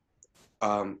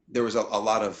there was a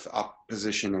lot of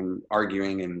opposition and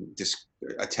arguing and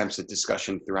attempts at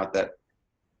discussion throughout that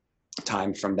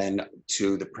time, from then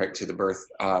to the birth.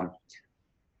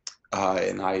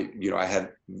 And I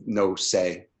had no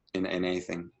say in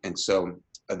anything. And so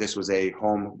this was a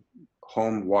home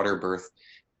water birth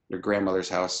at her grandmother's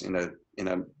house in a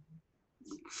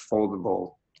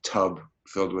foldable tub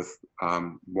filled with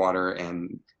water,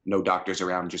 and no doctors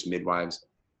around, just midwives.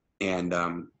 And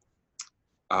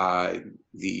I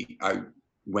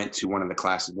went to one of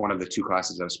the two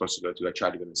classes I was supposed to go to. I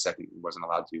tried to go to the second, wasn't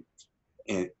allowed to,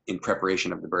 in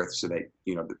preparation of the birth, so that,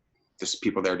 you know, there's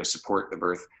people there to support the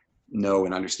birth, know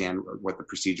and understand what the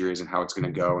procedure is and how it's going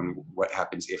to go and what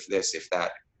happens if this, if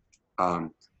that.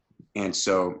 And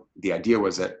so the idea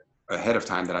was that ahead of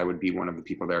time that I would be one of the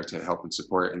people there to help and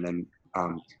support. And then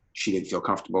she didn't feel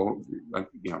comfortable.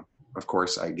 You know, of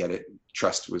course, I get it.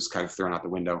 Trust was kind of thrown out the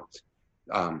window.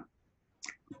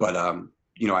 But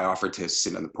you know, I offered to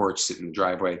sit on the porch, sit in the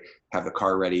driveway, have the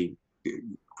car ready,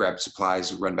 grab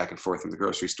supplies, run back and forth from the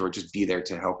grocery store, just be there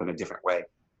to help in a different way.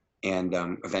 And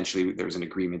eventually there was an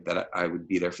agreement that I would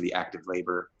be there for the active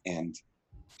labor and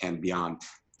beyond.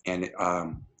 And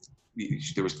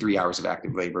there was 3 hours of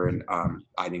active labor, and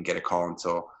I didn't get a call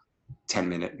until 10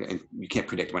 minutes. And you can't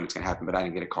predict when it's going to happen, but I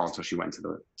didn't get a call until she went to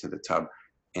the tub.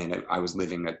 And I was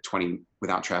living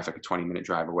without traffic, a 20-minute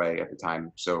drive away at the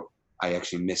time. So I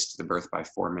actually missed the birth by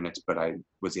 4 minutes, but I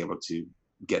was able to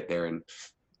get there and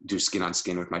do skin on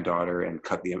skin with my daughter and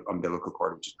cut the umbilical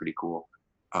cord, which is pretty cool.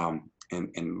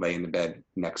 And lay in the bed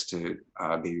next to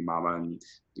baby mama, and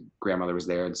the grandmother was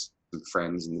there, and some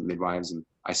friends and the midwives. And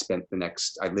I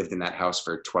lived in that house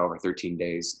for 12 or 13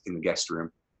 days in the guest room.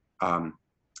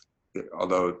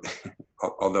 Although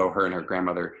her and her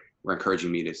grandmother were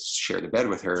encouraging me to share the bed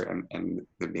with her and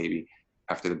the baby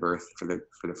after the birth for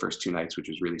the first 2 nights, which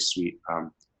was really sweet.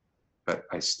 But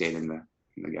I stayed in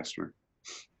the guest room.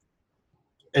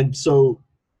 And so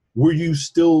were you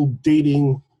still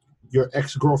dating your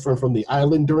ex-girlfriend from the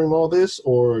island during all this,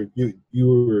 or you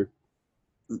were?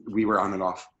 We were on and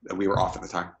off. We were off at the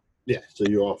time. Yeah, so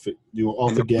you were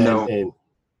off again.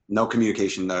 No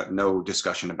communication, no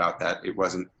discussion about that. It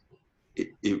wasn't.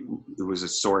 It was a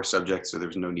sore subject, so there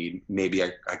was no need. Maybe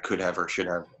I could have or should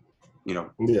have,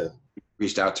 Yeah.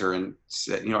 reached out to her and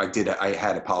said, I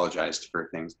had apologized for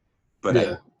things, but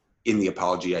Yeah. in the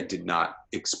apology, I did not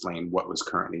explain what was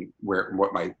currently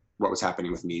what was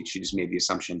happening with me. She just made the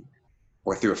assumption,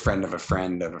 or through a friend of a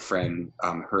friend of a friend,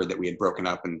 heard that we had broken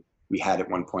up and we had at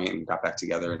one point and got back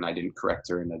together, and I didn't correct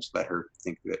her, and I just let her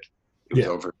think that it was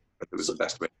over, but it was the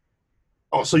best way.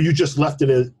 Oh, so you just left it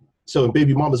as, so in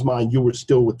baby mama's mind, you were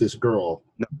still with this girl.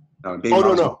 No, baby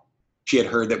no. She had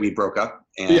heard that we broke up,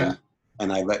 and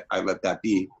I let that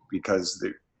be, because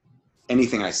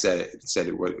anything I said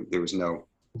there was no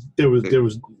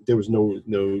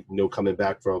no coming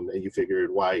back from, and you figured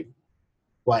why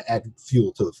add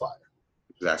fuel to the fire.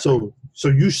 Exactly. So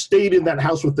you stayed in that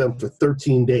house with them for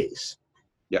 13 days.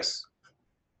 Yes.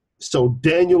 So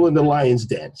Daniel in the lion's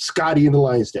den, Scottie in the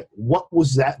lion's den. What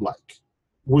was that like?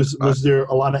 Was there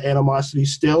a lot of animosity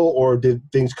still, or did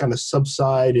things kind of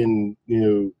subside, and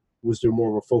was there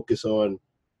more of a focus on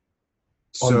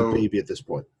the baby at this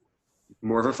point?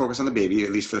 More of a focus on the baby,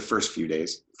 at least for the first few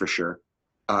days, for sure.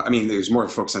 I mean, there's more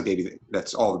of a focus on the baby.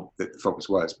 That's all that the focus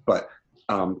was. But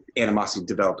animosity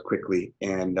developed quickly,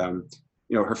 and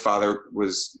her father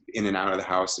was in and out of the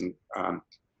house, and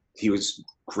he was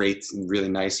great and really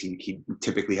nice. He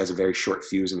typically has a very short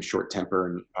fuse and a short temper,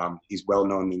 and he's well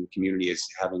known in the community as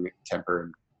having a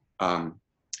temper.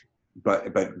 But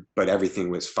everything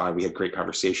was fine. We had great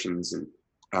conversations, and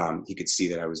he could see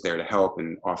that I was there to help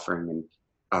and offering.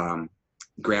 And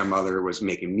grandmother was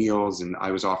making meals, and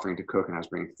I was offering to cook, and I was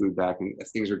bringing food back, and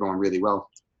things were going really well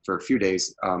for a few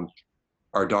days.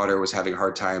 Our daughter was having a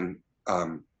hard time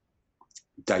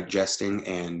digesting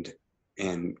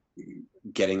and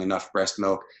getting enough breast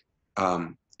milk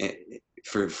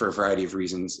for a variety of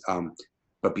reasons.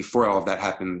 But before all of that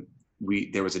happened,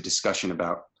 there was a discussion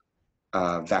about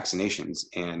vaccinations,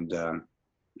 and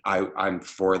I'm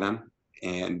for them,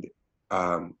 and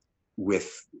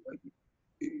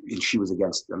she was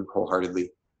against them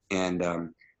wholeheartedly. And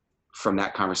from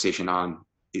that conversation on,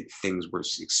 things were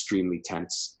extremely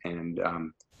tense, and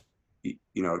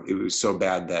it was so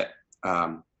bad that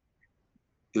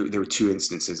there were two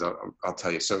instances I'll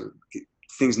tell you. So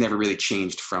things never really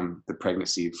changed from the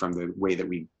pregnancy, from the way that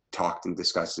we talked and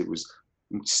discussed. It was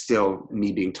still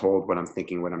me being told what I'm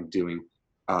thinking, what I'm doing.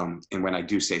 And when I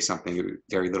do say something,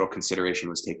 very little consideration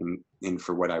was taken in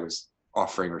for what I was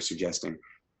offering or suggesting.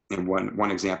 And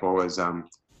one example was, I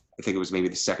think it was maybe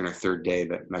the second or third day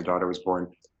that my daughter was born.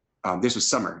 This was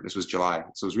summer, this was July,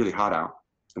 so it was really hot out.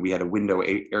 And we had a window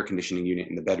air conditioning unit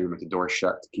in the bedroom with the door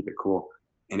shut to keep it cool.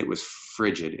 And it was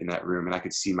frigid in that room, and I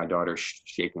could see my daughter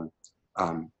shaking.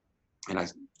 And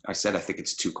I said, I think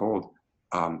it's too cold.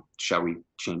 Shall we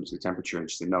change the temperature?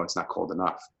 And she said, no, it's not cold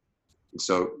enough. And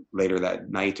so later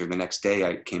that night or the next day,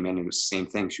 I came in, and it was the same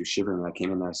thing. She was shivering, and I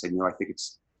came in there. I said, I think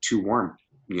it's too warm.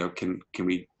 Can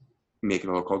we make it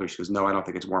a little colder? She goes, no, I don't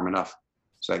think it's warm enough.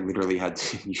 So I literally had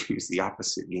to use the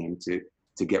opposite game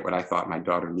to get what I thought my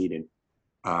daughter needed,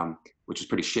 which was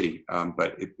pretty shitty.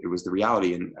 But it was the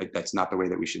reality, and that's not the way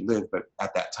that we should live. But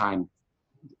at that time,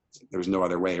 there was no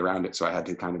other way around it. So I had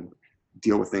to kind of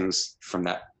deal with things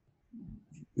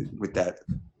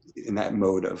in that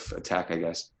mode of attack, I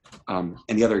guess. And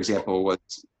the other example was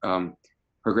her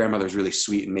grandmother's really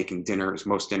sweet and making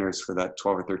most dinners for that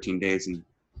 12 or 13 days. And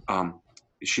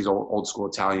she's old school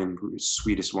Italian,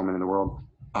 sweetest woman in the world.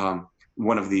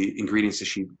 One of the ingredients that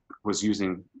she was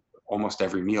using almost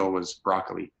every meal was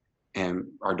broccoli. And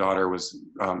our daughter was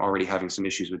already having some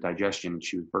issues with digestion.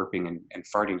 She was burping and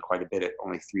farting quite a bit at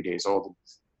only 3 days old.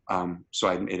 So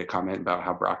I made a comment about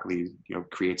how broccoli,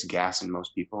 creates gas in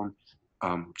most people.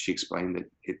 She explained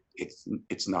that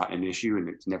it's not an issue, and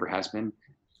it never has been.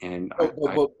 And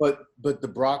but the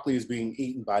broccoli is being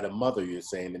eaten by the mother, you're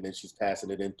saying, and then she's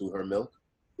passing it in through her milk.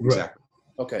 Exactly.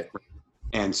 Okay.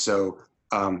 And so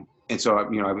I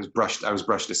was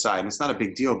brushed aside, and it's not a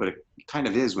big deal, but it kind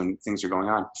of is when things are going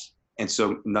on. And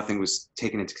so nothing was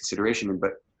taken into consideration.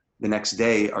 But the next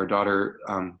day, our daughter,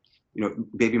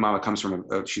 baby mama comes from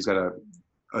she's got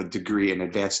a degree, an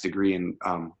advanced degree in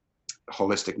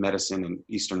holistic medicine and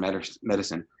Eastern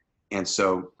medicine. And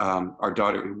so our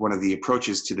daughter, one of the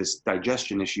approaches to this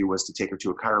digestion issue was to take her to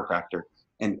a chiropractor.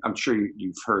 And I'm sure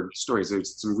you've heard stories.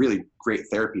 There's some really great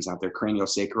therapies out there,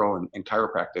 craniosacral and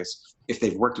chiropractic, if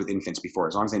they've worked with infants before,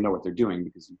 as long as they know what they're doing,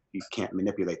 because you can't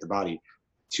manipulate the body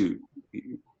too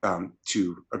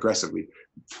aggressively.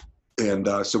 And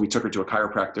so we took her to a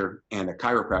chiropractor, and a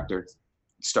chiropractor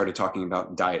started talking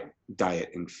about diet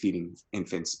and feeding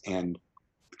infants. And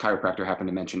the chiropractor happened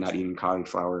to mention not eating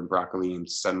cauliflower and broccoli. And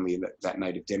suddenly that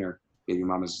night at dinner, baby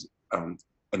mama's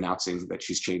announcing that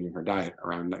she's changing her diet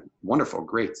around that. Wonderful,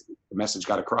 great. The message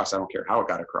got across. I don't care how it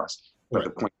got across. But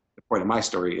right. The point of my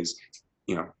story is,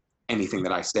 anything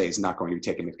that I say is not going to be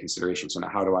taken into consideration. So now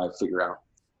how do I figure out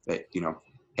that,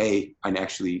 hey, I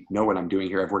actually know what I'm doing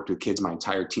here. I've worked with kids my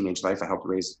entire teenage life. I helped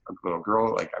raise a little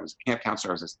girl. Like, I was a camp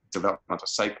counselor. I was a developmental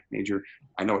psych major.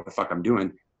 I know what the fuck I'm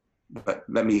doing, but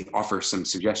let me offer some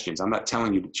suggestions. I'm not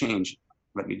telling you to change.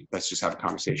 Let's just have a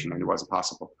conversation. And it wasn't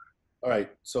possible. All right.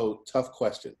 So tough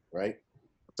question, right?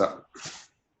 What's up?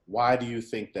 Why do you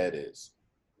think that is?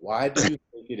 Why do you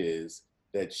think it is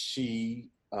that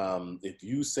she, if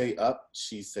you say up,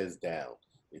 she says down.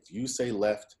 If you say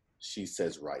left, she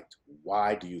says right.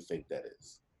 Why do you think that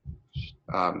is?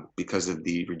 Because of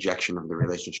the rejection of the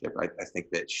relationship. I think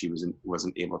that she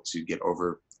wasn't able to get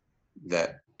over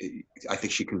that. I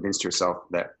think she convinced herself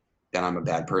that I'm a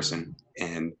bad person,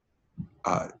 and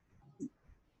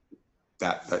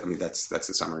that's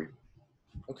the summary.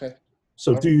 Okay.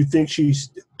 So do you think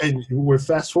and we're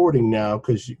fast forwarding now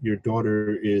because your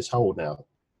daughter is how old now?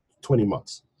 20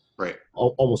 months. Right.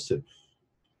 Almost 2.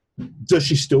 Does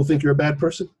she still think you're a bad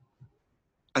person?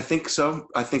 I think so.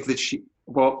 I think that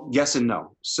yes and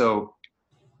no. So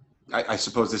I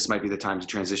suppose this might be the time to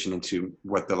transition into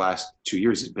what the last 2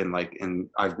 years has been like. And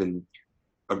I've been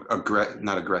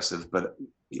not aggressive, but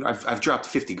I've dropped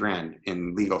 $50,000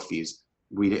 in legal fees.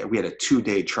 We had a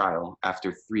 2-day trial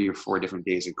after 3 or 4 different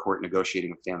days in court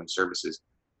negotiating with family services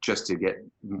just to get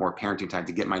more parenting time,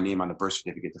 to get my name on the birth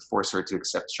certificate, to force her to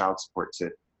accept child support.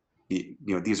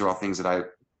 These are all things that I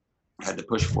had to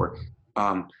push for.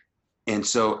 And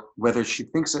so whether she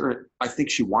thinks I think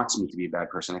she wants me to be a bad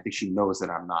person. I think she knows that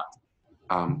I'm not.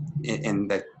 And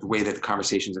that the way that the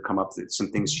conversations have come up, that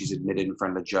some things she's admitted in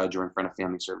front of the judge or in front of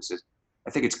family services, I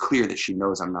think it's clear that she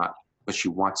knows I'm not, but she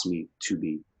wants me to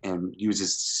be, and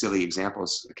uses silly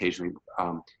examples occasionally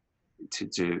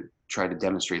to try to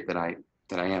demonstrate that I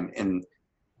am.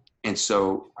 And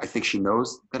so I think she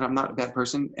knows that I'm not a bad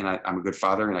person, and I'm a good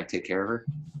father and I take care of her,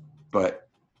 but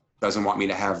doesn't want me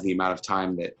to have the amount of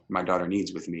time that my daughter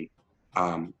needs with me.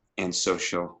 And so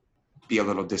she'll be a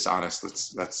little dishonest,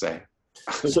 let's say.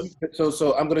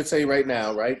 So I'm going to say right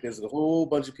now, right? There's a whole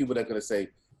bunch of people that are going to say,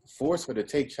 force her to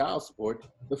take child support.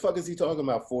 The fuck is he talking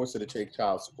about, force her to take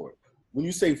child support? When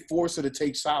you say force her to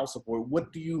take child support,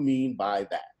 what do you mean by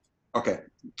that? Okay,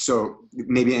 so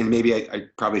maybe I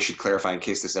probably should clarify in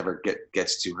case this ever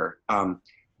gets to her.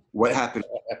 What happened?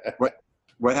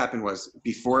 What happened was,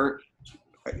 before,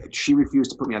 she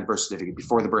refused to put me on the birth certificate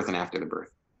before the birth and after the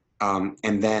birth,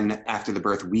 and then after the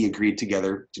birth, we agreed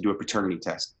together to do a paternity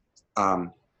test.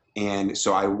 And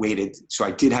so I waited. So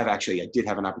I did have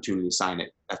an opportunity to sign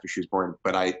it after she was born,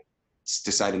 but I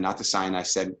decided not to sign. I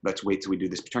said, let's wait till we do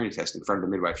this paternity test in front of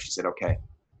the midwife. She said, okay.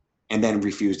 And then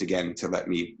refused again to let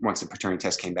me, once the paternity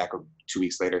test came back 2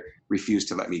 weeks later, refused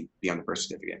to let me be on the birth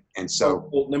certificate. And so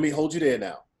well, let me hold you there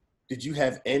now. Did you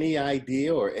have any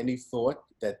idea or any thought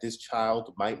that this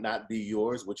child might not be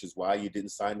yours, which is why you didn't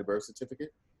sign the birth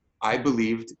certificate? I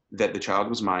believed that the child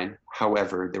was mine.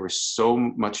 However, there was so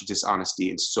much dishonesty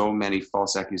and so many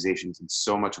false accusations and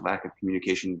so much lack of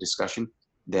communication and discussion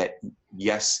that,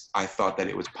 yes, I thought that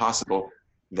it was possible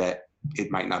that it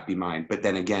might not be mine. But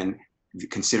then again,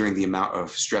 considering the amount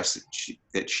of stress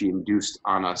that she induced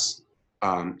on us,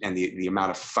 and the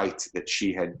amount of fight that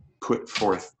she had put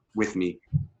forth with me,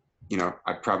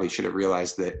 I probably should have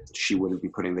realized that she wouldn't be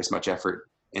putting this much effort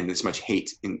and this much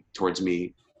hate towards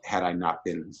me had I not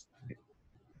been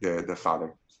the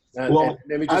father. Well,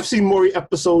 I've seen more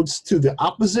episodes to the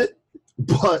opposite,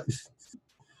 but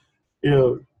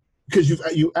because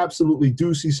you absolutely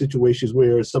do see situations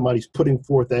where somebody's putting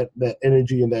forth that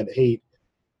energy and that hate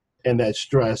and that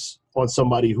stress on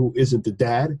somebody who isn't the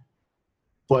dad.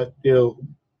 But to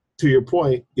your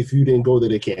point, if you didn't go there,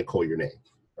 they can't call your name,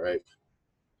 right?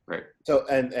 Right. So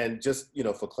and just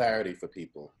for clarity for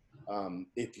people,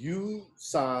 if you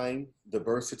sign the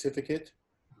birth certificate,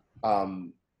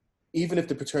 even if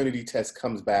the paternity test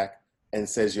comes back and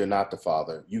says you're not the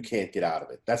father, you can't get out of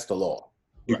it. That's the law.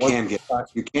 You can get out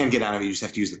of it. You just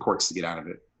have to use the courts to get out of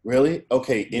it. Really?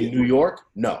 Okay. In New York,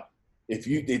 no.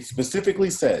 It specifically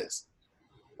says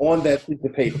on that piece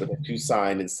of paper that you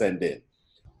sign and send in,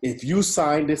 if you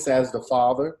sign this as the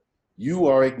father, you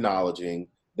are acknowledging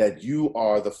that you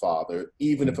are the father,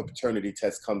 even if a paternity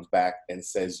test comes back and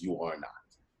says you are not.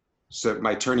 So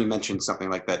my attorney mentioned something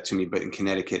like that to me, but in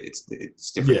Connecticut,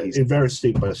 it's different. Yeah, it varies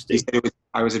state by state.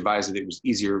 I was advised that it was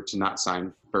easier to not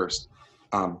sign first,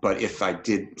 but if I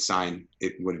did sign,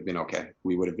 it would have been okay.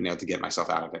 We would have been able to get myself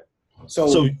out of it.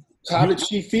 So how did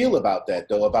she feel about that,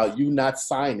 though, about you not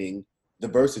signing the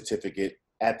birth certificate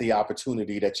at the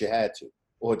opportunity that you had to,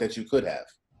 or that you could have?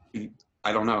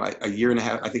 I don't know, a year and a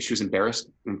half, I think she was embarrassed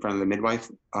in front of the midwife.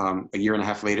 A year and a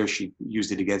half later, she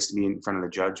used it against me in front of the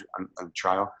judge on the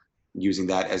trial, using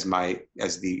that as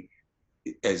the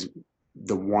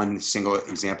one single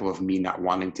example of me not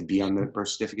wanting to be on the birth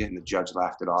certificate. And the judge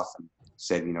laughed it off and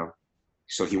said,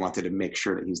 so he wanted to make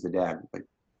sure that he's the dad. Like,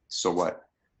 so what?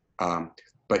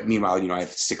 But meanwhile, I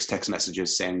have 6 text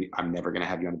messages saying, I'm never going to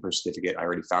have you on the birth certificate. I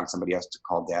already found somebody else to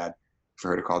call dad, for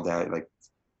her to call dad. Like,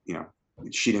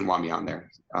 she didn't want me on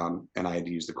there. And I had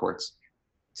to use the courts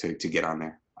to get on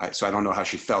there. So I don't know how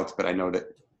she felt, but I know that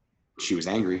she was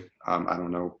angry. I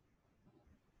don't know.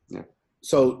 Yeah.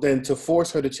 So then to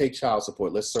force her to take child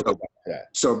support, let's circle back to that.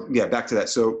 So yeah, back to that.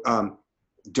 So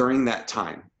during that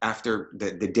time, after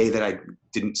the day that I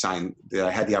didn't sign, that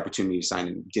I had the opportunity to sign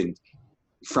and didn't,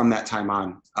 from that time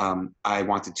on, I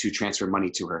wanted to transfer money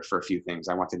to her for a few things.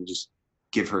 I wanted to just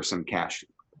give her some cash,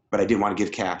 but I didn't want to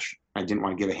give cash. I didn't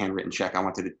want to give a handwritten check. I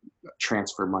wanted to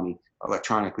transfer money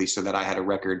electronically so that I had a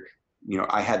record.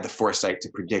 I had the foresight to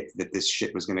predict that this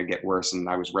shit was going to get worse, and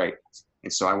I was right.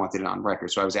 And so I wanted it on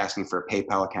record. So I was asking for a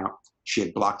PayPal account. She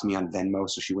had blocked me on Venmo,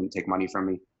 so she wouldn't take money from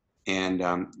me, and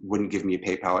wouldn't give me a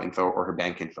PayPal info or her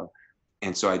bank info.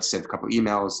 And so I'd sent a couple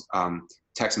emails,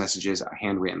 text messages, a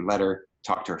handwritten letter,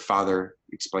 talked to her father,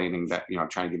 explaining that, I'm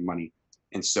trying to give money.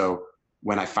 And so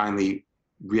when I finally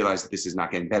realized that this is not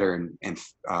getting better and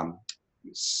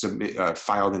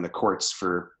filed in the courts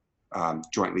for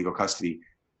joint legal custody,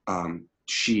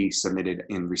 she submitted,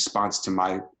 in response to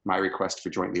my request for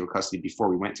joint legal custody before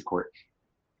we went to court,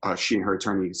 she and her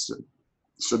attorneys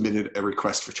submitted a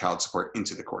request for child support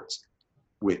into the courts,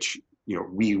 which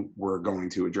we were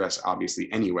going to address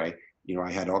obviously anyway.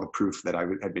 I had all the proof that I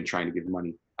had been trying to give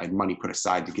money. I had money put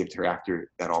aside to give to her after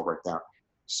that all worked out.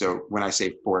 So when I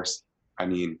say force, I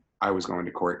mean I was going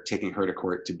to court, taking her to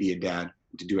court to be a dad,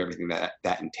 to do everything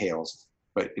that entails.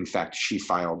 But in fact, she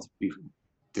filed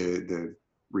the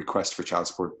request for child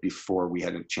support before we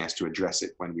had a chance to address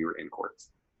it when we were in court.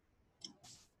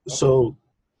 So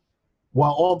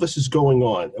while all this is going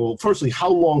on, well, firstly, how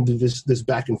long did this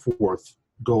back and forth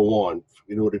go on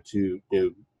in order to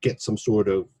get some sort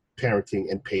of parenting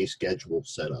and pay schedule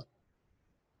set up?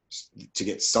 To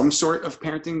get some sort of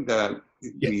parenting,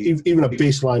 even a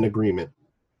baseline agreement.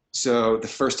 So the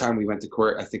first time we went to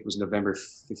court, I think, was November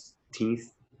 15th,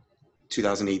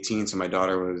 2018. So my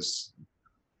daughter was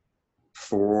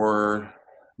 4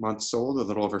 months old, a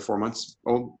little over 4 months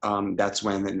old. That's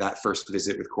when, in that first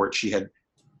visit with court, she had,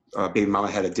 baby mama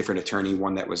had a different attorney,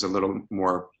 one that was a little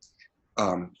more,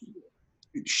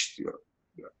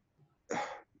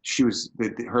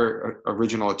 her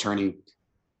original attorney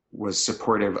was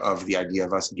supportive of the idea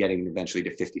of us getting eventually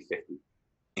to 50-50.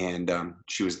 And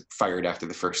she was fired after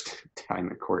the first time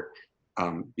in court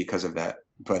because of that.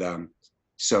 But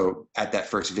so at that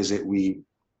first visit, we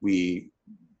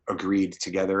agreed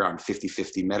together on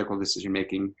 50-50 medical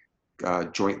decision-making,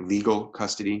 joint legal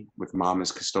custody with mom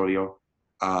as custodial,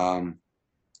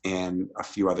 and a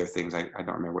few other things. I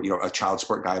don't remember, a child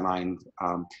support guideline,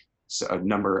 so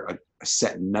a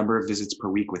set number of visits per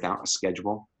week without a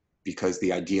schedule, because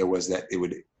the idea was that it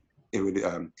would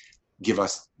give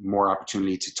us more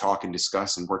opportunity to talk and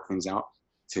discuss and work things out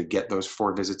to get those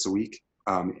 4 visits a week.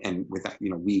 And with that,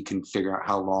 we can figure out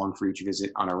how long for each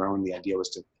visit on our own. The idea was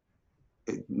to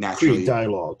naturally create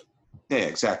dialogue. Yeah,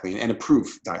 exactly. And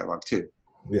approve dialogue too.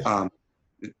 Yeah.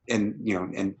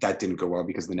 And that didn't go well,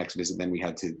 because the next visit, then we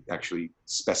had to actually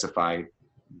specify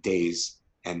days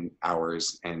and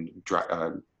hours and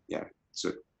so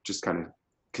it just kind of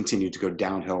continued to go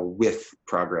downhill with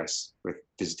progress with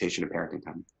visitation and parenting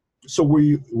time. So were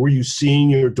you seeing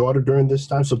your daughter during this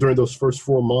time? So during those first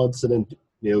 4 months, and then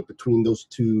between those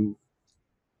two?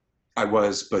 I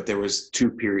was, but there was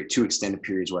two extended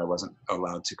periods where I wasn't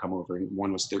allowed to come over.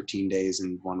 One was 13 days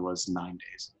and one was 9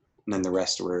 days. And then the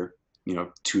rest were,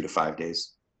 2 to 5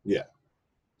 days. Yeah.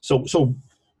 So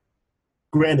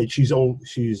granted, she's a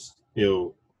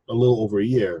little over a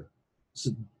year,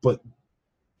 but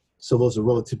those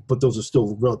are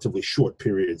still relatively short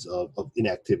periods of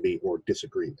inactivity or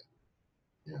disagreement.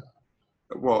 Yeah.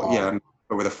 Well, yeah,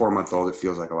 but with a 4-month-old, it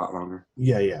feels like a lot longer.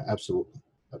 Yeah, absolutely.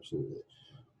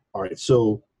 All right,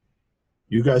 so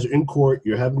you guys are in court,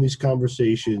 you're having these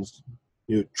conversations,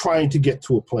 you're trying to get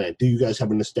to a plan. Do you guys have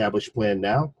an established plan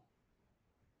now?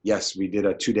 Yes, we did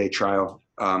a 2-day trial.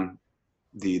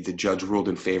 The judge ruled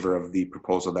in favor of the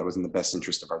proposal that was in the best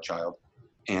interest of our child.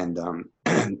 And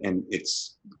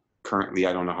it's currently,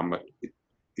 I don't know how much,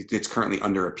 it's currently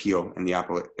under appeal in the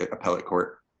appellate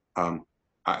court.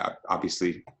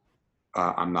 Obviously,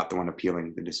 I'm not the one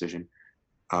appealing the decision.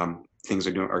 things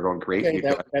are going great.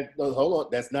 Okay, no, hold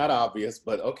on. That's not obvious,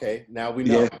 but okay. Now we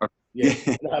know. Yeah. Yeah,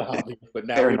 it's not obvious, but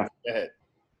now Fair we enough. go ahead.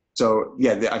 So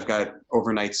yeah, I've got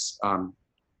overnights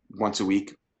once a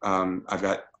week. I've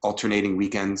got alternating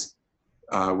weekends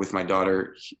with my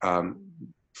daughter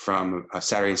from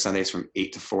Saturday and Sundays from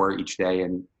 8 to 4 each day,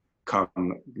 and come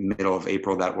middle of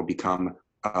April that will become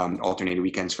alternating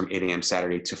weekends from 8 a.m.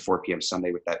 Saturday to 4 p.m.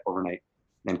 Sunday with that overnight.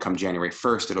 Then come January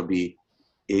 1st, it'll be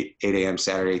 8 a.m.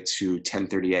 Saturday to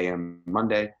 10:30 a.m.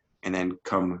 Monday, and then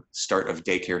come start of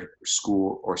daycare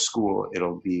school,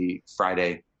 it'll be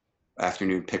Friday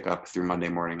afternoon pickup through Monday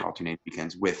morning, alternating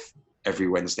weekends with every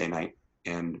Wednesday night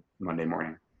and Monday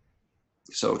morning.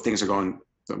 So things are going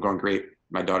great.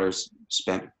 My daughter's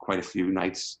spent quite a few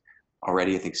nights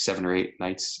already, I think 7 or 8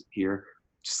 nights here,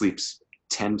 sleeps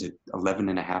 10 to 11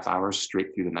 and a half hours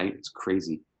straight through the night. It's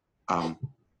crazy,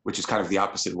 which is kind of the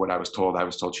opposite of what I was told. I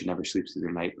was told she never sleeps through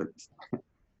the night, but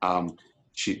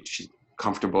she's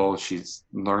comfortable. She's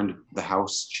learned the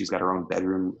house. She's got her own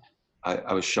bedroom.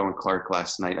 I was showing Clark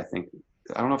last night, I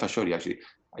don't know if I showed you actually.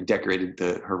 I decorated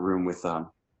her room with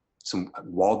some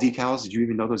wall decals. Did you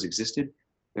even know those existed?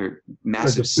 They're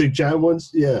massive. Like the big giant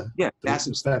ones? Yeah. Yeah,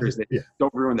 massive stickers that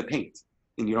don't ruin the paint,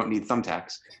 and you don't need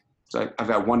thumbtacks. So I've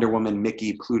got Wonder Woman,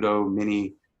 Mickey, Pluto,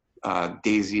 Minnie,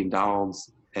 Daisy and Donald,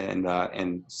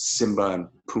 and Simba and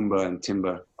Pumbaa and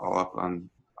Timba all up on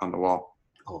the wall.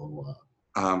 Oh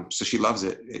wow. So she loves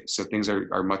it. So things are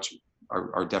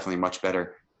definitely much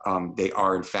better. They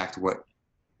are in fact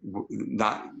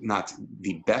not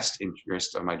the best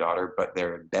interest of my daughter, but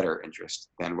they're a better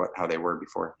interest than how they were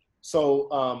before. So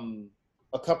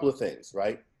a couple of things,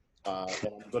 right? And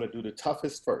I'm going to do the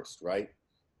toughest first, right?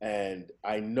 And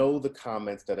I know the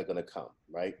comments that are going to come,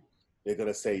 right? They're going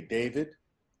to say, David,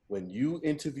 when you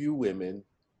interview women,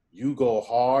 you go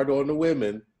hard on the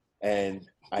women, and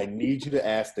I need you to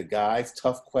ask the guys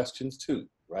tough questions too,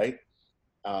 right?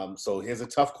 So here's a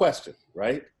tough question,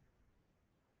 right?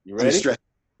 You ready?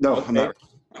 No, okay. I'm not.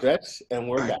 Stretch, and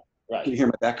we're back. Right. Can you hear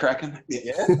my back cracking?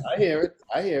 Yeah, I hear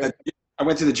it. I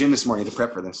went to the gym this morning to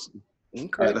prep for this. Okay.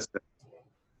 All right, let's do it.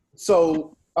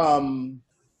 So,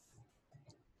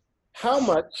 how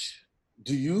much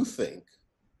do you think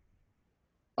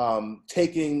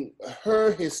taking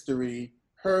her history,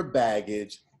 her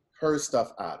baggage, her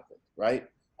stuff out of it, right?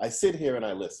 I sit here and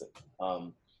I listen.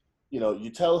 You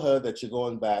tell her that you're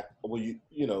going back. Well, you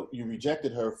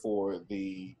rejected her for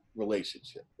the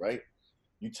relationship, right?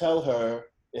 You tell her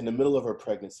in the middle of her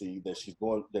pregnancy that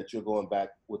you're going back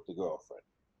with the girlfriend.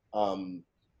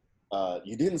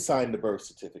 You didn't sign the birth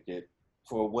certificate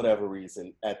for whatever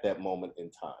reason at that moment in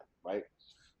time, right?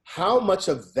 How much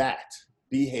of that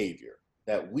behavior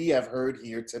that we have heard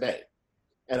here today,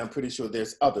 and I'm pretty sure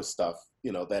there's other stuff,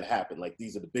 that happened, like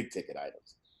these are the big ticket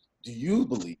items, do you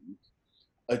believe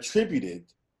attributed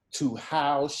to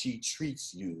how she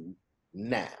treats you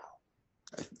now?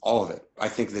 All of it. I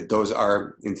think that those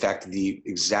are, in fact, the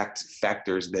exact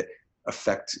factors that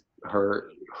affect her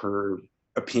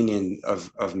opinion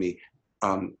of me.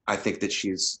 I think that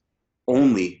she's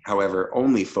only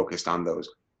focused on those,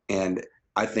 and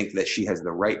I think that she has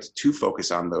the right to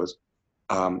focus on those.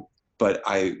 But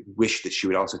I wish that she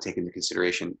would also take into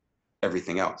consideration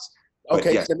everything else.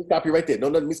 Okay, yes. Let me stop you right there. No,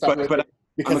 let me stop you right there.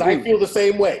 Because I I feel the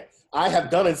same way. I have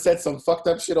done and said some fucked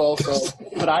up shit also,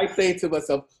 but I say to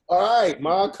myself, all right,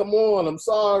 Ma, come on, I'm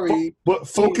sorry. But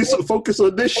focus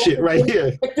on this shit right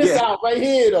here. Check this out right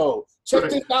here, though. Check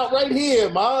this out right here,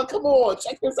 Ma. Come on,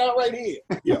 check this out right here.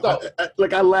 Yeah,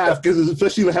 I laugh because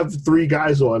especially when I have 3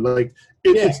 guys on. Like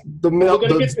it's the male. We're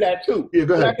gonna get to that too. Yeah,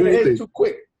 go ahead. Do your thing. Too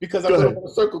quick because I'm gonna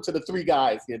circle to the 3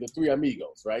 guys here, the 3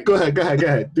 amigos, right? Go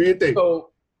ahead. Do your thing.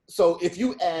 So if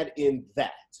you add in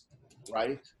that,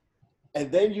 right? And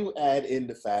then you add in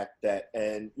the fact that,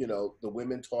 and the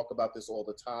women talk about this all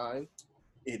the time,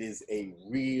 it is a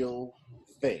real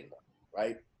thing,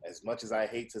 right? As much as I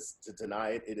hate to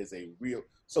deny it, it is a real.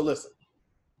 So listen,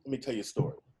 let me tell you a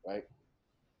story, right?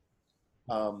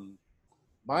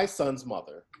 My son's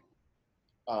mother,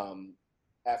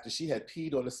 after she had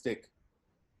peed on a stick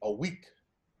a week,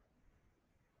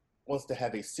 wants to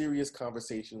have a serious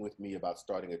conversation with me about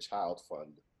starting a child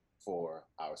fund for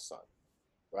our son,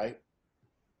 right?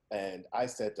 And I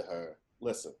said to her,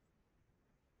 listen,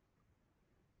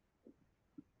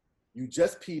 you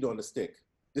just peed on the stick.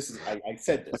 I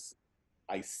said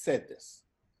this.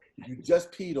 You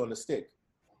just peed on the stick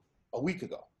a week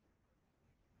ago.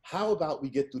 How about we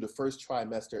get through the first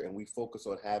trimester and we focus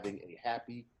on having a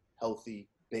happy, healthy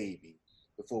baby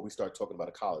before we start talking about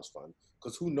a college fund,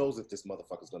 because who knows if this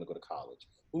motherfucker's going to go to college?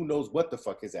 Who knows what the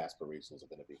fuck his aspirations are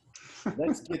going to be?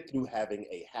 Let's get through having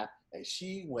a and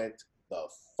she went the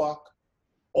fuck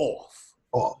off.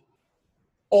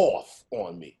 Off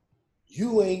on me.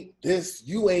 You ain't this,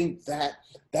 you ain't that.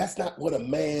 That's not what a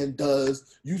man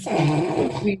does. You supposed to be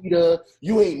a leader.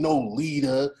 You ain't no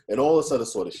leader, and all this other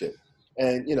sort of shit.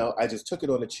 And, you know, I just took it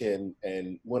on the chin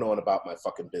and went on about my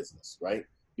fucking business, right?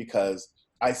 Because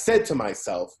I said to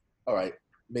myself, all right,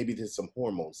 maybe there's some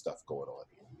hormone stuff going on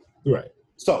here. Right.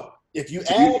 So if you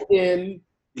add in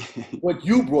what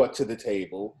you brought to the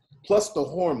table, plus the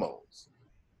hormones,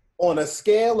 on a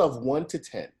scale of 1 to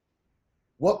 10,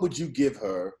 what would you give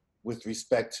her with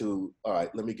respect to, all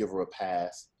right, let me give her a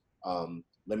pass.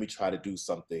 Let me try to do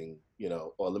something, you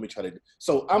know, or let me try to.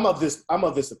 So I'm of this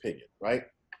opinion, right?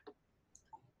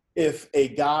 If a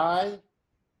guy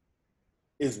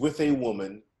is with a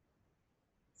woman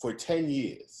for 10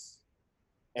 years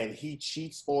and he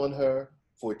cheats on her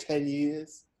for 10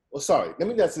 years, well, sorry, let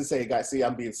me not just say a guy. See,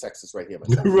 I'm being sexist right here.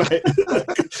 Right.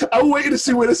 I'm waiting to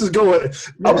see where this is going.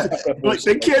 Like,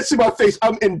 they can't see my face.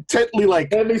 I'm intently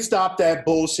like. Let me stop that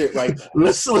bullshit right now.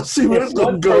 Let's see where it's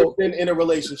going to go. One person in a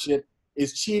relationship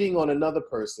is cheating on another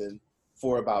person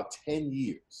for about 10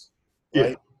 years,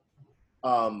 right?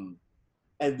 Yeah.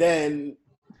 And then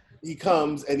he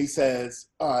comes and he says,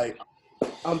 all right,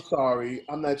 I'm sorry.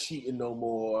 I'm not cheating no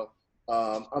more.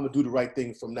 I'm going to do the right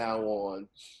thing from now on.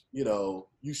 You know,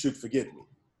 you should forgive me.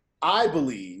 I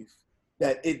believe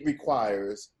that it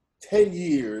requires 10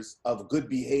 years of good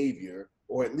behavior,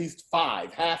 or at least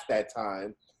 5, half that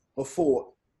time, before.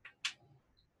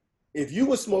 If you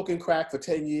were smoking crack for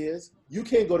 10 years, you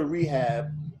can't go to rehab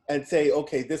and say,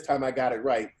 okay, this time I got it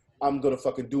right. I'm going to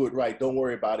fucking do it right. Don't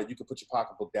worry about it. You can put your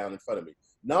pocketbook down in front of me.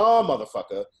 No,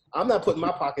 motherfucker. I'm not putting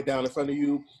my pocket down in front of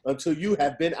you until you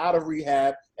have been out of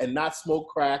rehab and not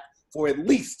smoked crack for at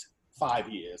least 5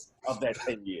 years of that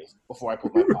 10 years before I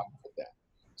put my pocketbook down.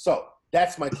 So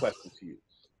that's my question to you.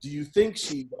 Do you think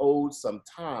she owed some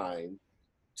time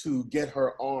to get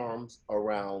her arms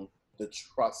around the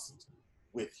trust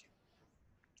with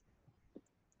you?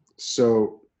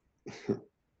 So,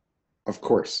 of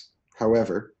course.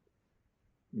 However,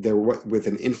 with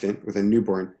an infant, with a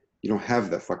newborn, you don't have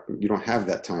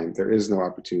that time. There is no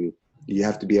opportunity. You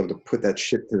have to be able to put that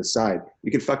shit to the side.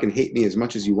 You can fucking hate me as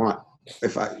much as you want.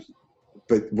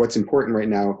 But what's important right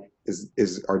now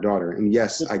is our daughter. And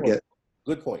yes, I get.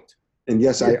 Good point. And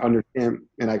yes, I understand,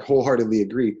 and I wholeheartedly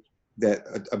agree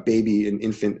that a baby, an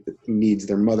infant, needs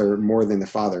their mother more than the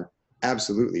father.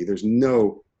 Absolutely. There's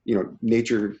no,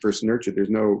 nature versus nurture. There's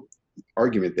no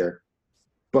argument there.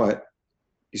 But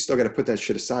you still got to put that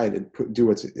shit aside and do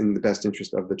what's in the best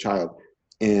interest of the child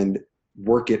and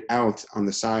work it out on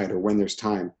the side or when there's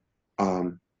time.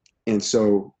 And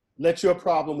so let your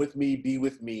problem with me be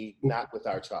with me, not with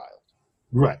our child.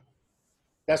 Right.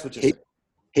 That's what you're saying.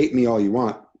 Hate me all you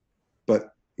want,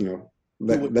 but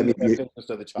let me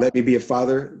be a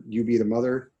father, you be the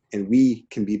mother, and we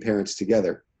can be parents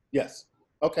together. Yes.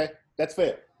 Okay. That's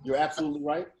fair. You're absolutely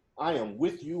right. I am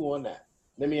with you on that.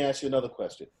 Let me ask you another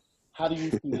question. How do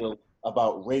you feel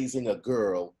about raising a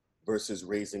girl versus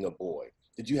raising a boy?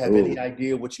 Did you have any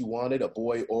idea what you wanted, a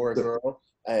boy or a girl?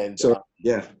 And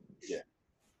yeah.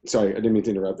 Sorry, I didn't mean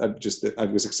to interrupt. I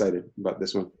was excited about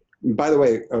this one. By the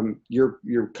way,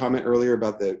 your comment earlier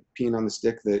about the peeing on the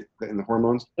stick and the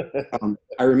hormones.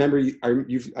 I remember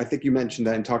I think you mentioned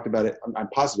that and talked about it. I'm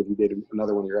positive you did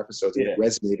another one of your episodes. And It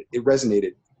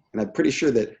resonated, and I'm pretty sure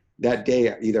that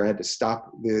day either I had to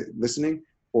stop listening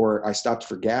or I stopped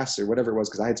for gas or whatever it was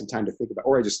because I had some time to think about,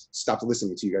 or I just stopped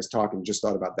listening to you guys talk and just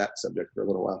thought about that subject for a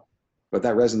little while. But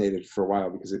that resonated for a while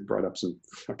because it brought up some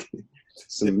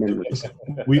memories.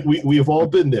 We have all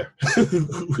been there.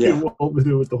 We've all been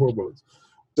there with the hormones.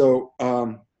 So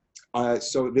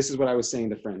so this is what I was saying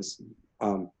to friends.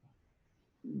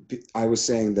 I was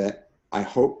saying that I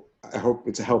hope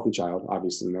it's a healthy child.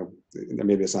 Obviously,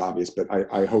 maybe it's not obvious, but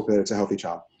I hope that it's a healthy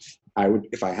child. I would,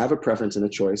 if I have a preference and a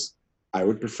choice, I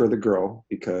would prefer the girl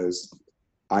because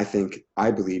I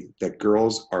believe that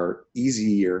girls are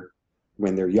easier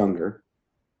when they're younger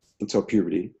until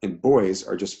puberty, and boys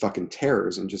are just fucking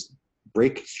terrors and just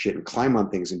break shit and climb on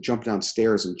things and jump down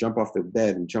stairs and jump off their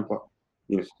bed and jump up,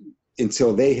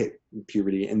 until they hit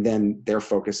puberty, and then their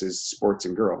focus is sports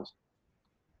and girls.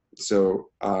 So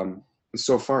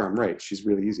so far I'm right. She's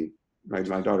really easy. My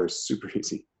daughter is super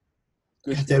easy.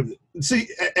 See,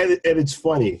 and it's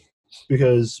funny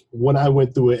because when I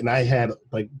went through it and I had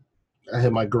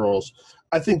my girls,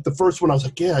 I think the first one I was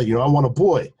like, I want a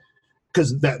boy.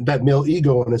 Because that male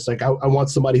ego, and it's like I want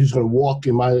somebody who's going to walk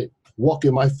in my walk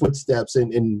in my footsteps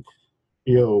and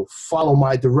follow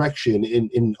my direction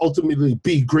and ultimately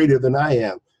be greater than I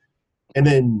am. And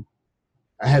then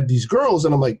I had these girls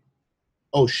and I'm like,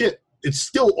 oh shit, it's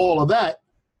still all of that.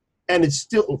 And it's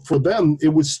still, for them,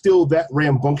 it was still that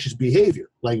rambunctious behavior.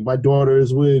 Like my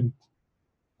daughters would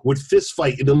fist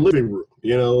fight in the living room,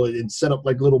 and set up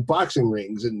like little boxing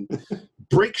rings and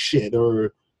break shit.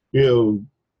 Or,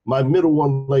 my middle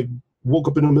one like woke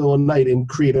up in the middle of the night and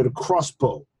created a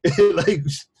crossbow. Like,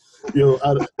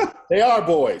 they are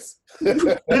boys.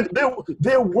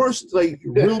 they're worse. Like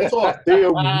real talk, they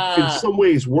are in some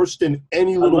ways worse than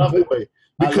any little boy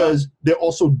because they're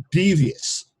also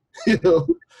devious.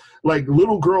 Like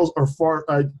little girls are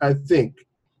I think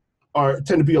tend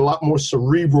to be a lot more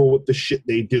cerebral with the shit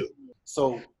they do.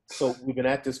 So we've been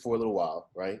at this for a little while,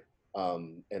 right?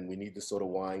 And we need to sort of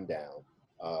wind down.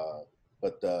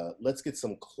 But let's get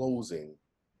some closing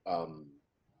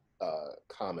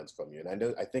comments from you.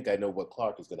 And I think I know what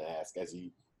Clark is going to ask, as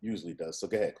he usually does. So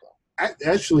go ahead, Clark.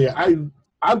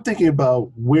 I'm thinking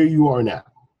about where you are now.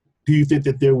 Do you think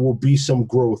that there will be some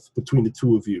growth between the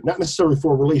two of you? Not necessarily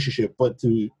for a relationship, but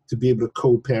to be able to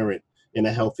co-parent in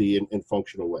a healthy and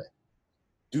functional way.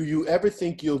 Do you ever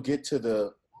think you'll get to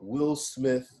the Will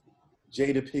Smith,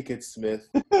 Jada Pinkett Smith,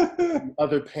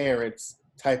 other parents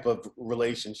type of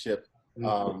relationship?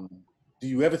 Do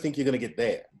you ever think you're going to get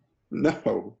there?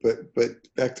 No, but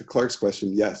back to Clark's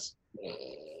question, yes.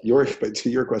 But to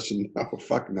your question, no,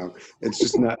 fuck no. It's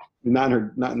just not in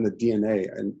the DNA.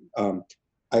 And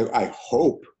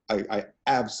I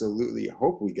absolutely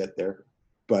hope we get there.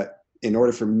 But in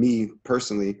order for me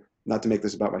personally, not to make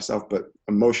this about myself, but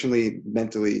emotionally,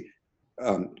 mentally,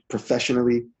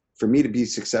 professionally, for me to be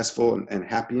successful and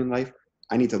happy in life,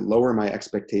 I need to lower my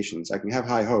expectations. I can have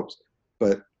high hopes,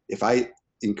 but if I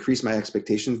increase my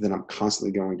expectations, then I'm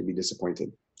constantly going to be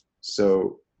disappointed.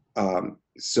 So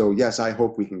yes, I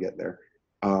hope we can get there.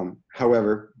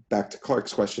 However, back to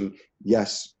Clark's question,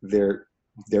 yes, there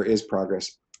is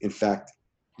progress. In fact,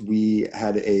 we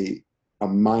had a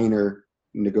minor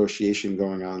negotiation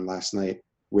going on last night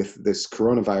with this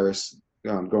coronavirus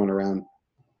going around.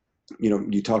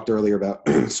 You talked earlier about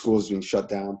schools being shut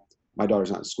down. My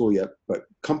daughter's not in school yet, but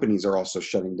companies are also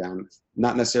shutting down,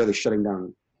 not necessarily shutting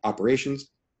down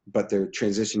operations, but they're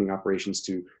transitioning operations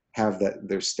to have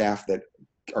their staff that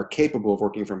are capable of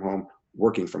working from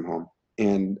home.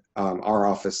 And our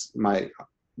office, my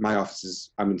office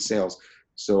is, I'm in sales,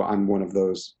 so I'm one of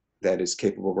those that is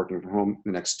capable of working from home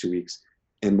the next 2 weeks,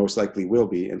 and most likely will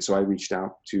be. And so I reached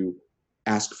out to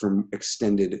ask for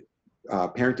extended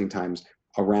parenting times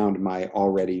around my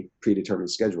already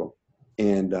predetermined schedule.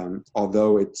 And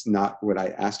although it's not what I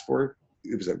asked for,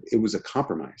 it was a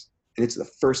compromise. And it's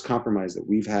the first compromise that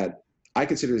we've had. I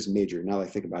consider this major now that I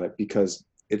think about it, because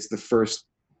it's the first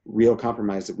real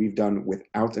compromise that we've done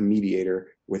without a mediator,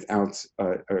 without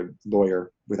a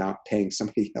lawyer, without paying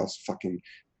somebody else fucking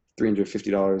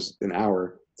 $350 an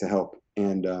hour to help.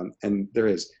 And there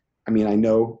is, I mean, I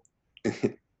know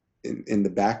in the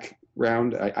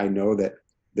background, I know that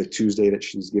the Tuesday that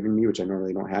she's giving me, which I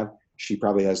normally don't have, she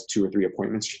probably has 2 or 3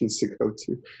 appointments she needs to go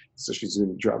to. So she's going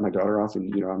to drop my daughter off,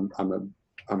 and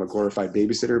I'm a glorified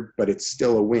babysitter, but it's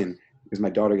still a win because my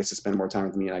daughter gets to spend more time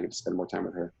with me and I get to spend more time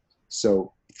with her.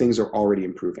 So things are already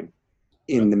improving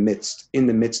in the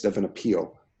midst of an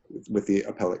appeal with the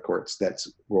appellate courts that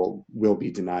will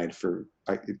be denied for,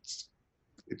 it's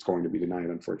going to be denied,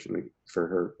 unfortunately, for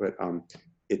her. But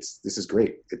this is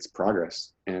great. It's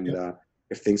progress. And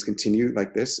if things continue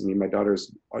like this, I mean, my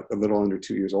daughter's a little under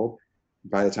 2 years old.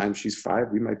 By the time she's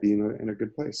 5, we might be in a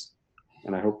good place.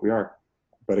 And I hope we are.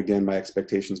 But again, my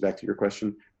expectations, back to your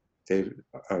question, Dave,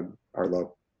 are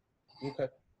low. Okay.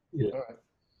 Yeah.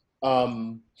 All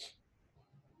right.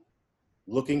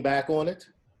 Looking back on it,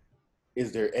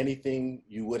 is there anything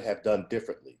you would have done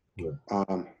differently?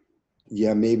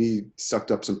 Yeah, maybe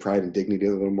sucked up some pride and dignity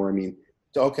a little more. I mean,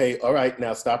 okay, all right.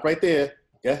 Now stop right there.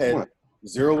 Go ahead. What?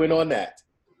 Zero in on that.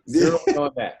 Zero in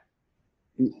on that.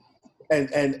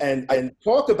 And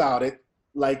talk about it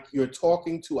like you're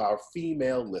talking to our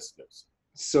female listeners.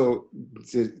 So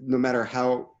no matter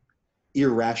how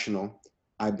irrational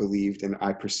I believed and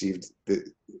I perceived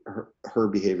her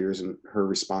behaviors and her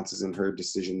responses and her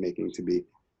decision making to be,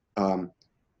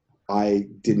 I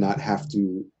did not have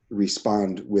to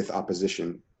respond with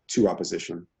opposition to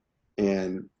opposition.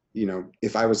 And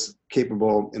if I was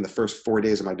capable in the first 4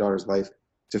 days of my daughter's life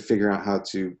to figure out how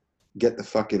to get the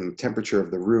fucking temperature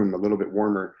of the room a little bit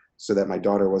warmer so that my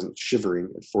daughter wasn't shivering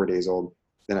at 4 days old,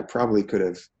 then I probably could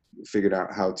have figured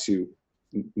out how to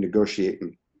negotiate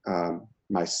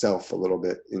myself a little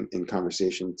bit in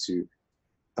conversation to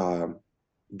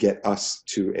get us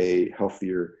to a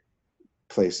healthier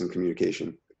place in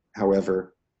communication.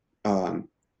 However,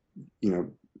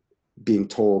 being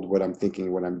told what I'm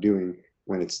thinking, what I'm doing,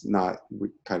 when it's not, we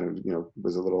kind of,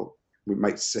 was a little, we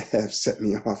might have set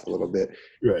me off a little bit.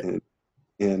 Right.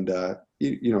 And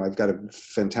I've got a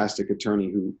fantastic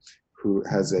attorney who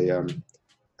has a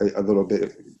little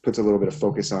bit, puts a little bit of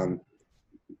focus on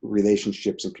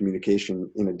relationships and communication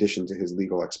in addition to his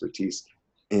legal expertise.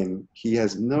 And he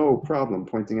has no problem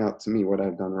pointing out to me what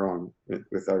I've done wrong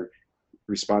with our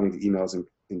responding to emails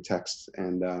and texts.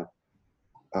 And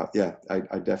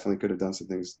I definitely could have done some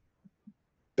things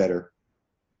better.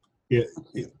 Yeah,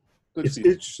 it's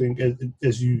interesting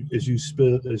as you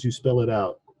spell it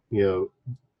out.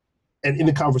 And in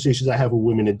the conversations I have with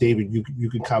women, and David, you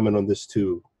can comment on this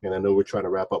too. And I know we're trying to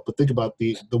wrap up, but think about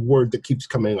the word that keeps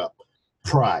coming up: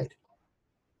 pride.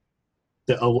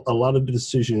 That a lot of the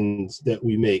decisions that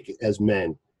we make as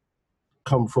men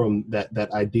come from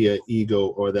that idea, ego,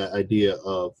 or that idea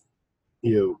of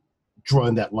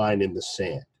drawing that line in the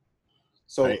sand.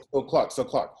 So, right? so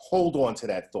Clark, hold on to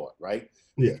that thought, right?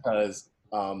 Yeah. Because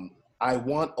I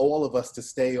want all of us to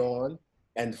stay on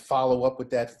and follow up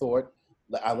with that thought.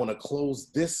 I want to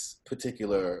close this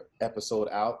particular episode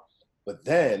out, but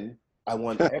then I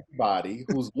want everybody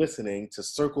who's listening to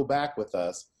circle back with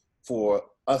us for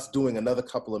us doing another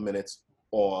couple of minutes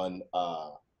on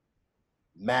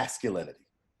masculinity.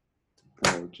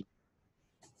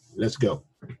 Let's go.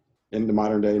 In the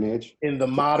modern day and age? In the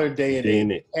modern day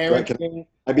and age. Parenting, can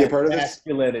I be a part of this?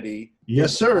 masculinity.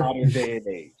 Yes, sir. Modern day and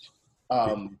age.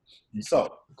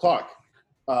 So, Clark,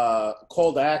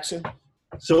 call to action.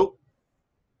 So,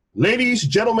 ladies,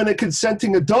 gentlemen, and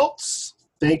consenting adults,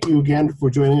 thank you again for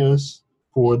joining us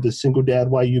for the Single Dad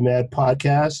Why You Mad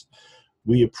podcast.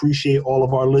 We appreciate all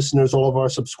of our listeners, all of our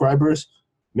subscribers.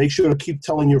 Make sure to keep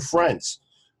telling your friends.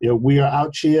 We are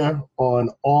out here on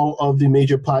all of the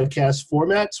major podcast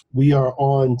formats. We are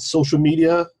on social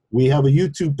media. We have a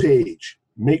YouTube page.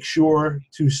 Make sure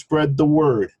to spread the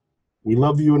word. We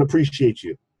love you and appreciate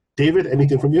you. David,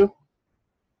 anything from you?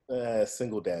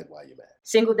 Single Dad, why you mad?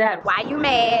 Single dad, why you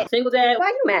mad? Single dad, why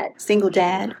you mad? Single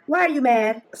dad. Why are you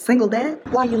mad? Single dad.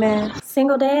 Why you mad?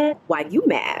 Single dad, Why you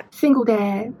mad? single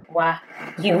dad, why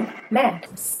you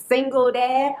mad? Single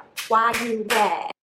dad. Why you mad?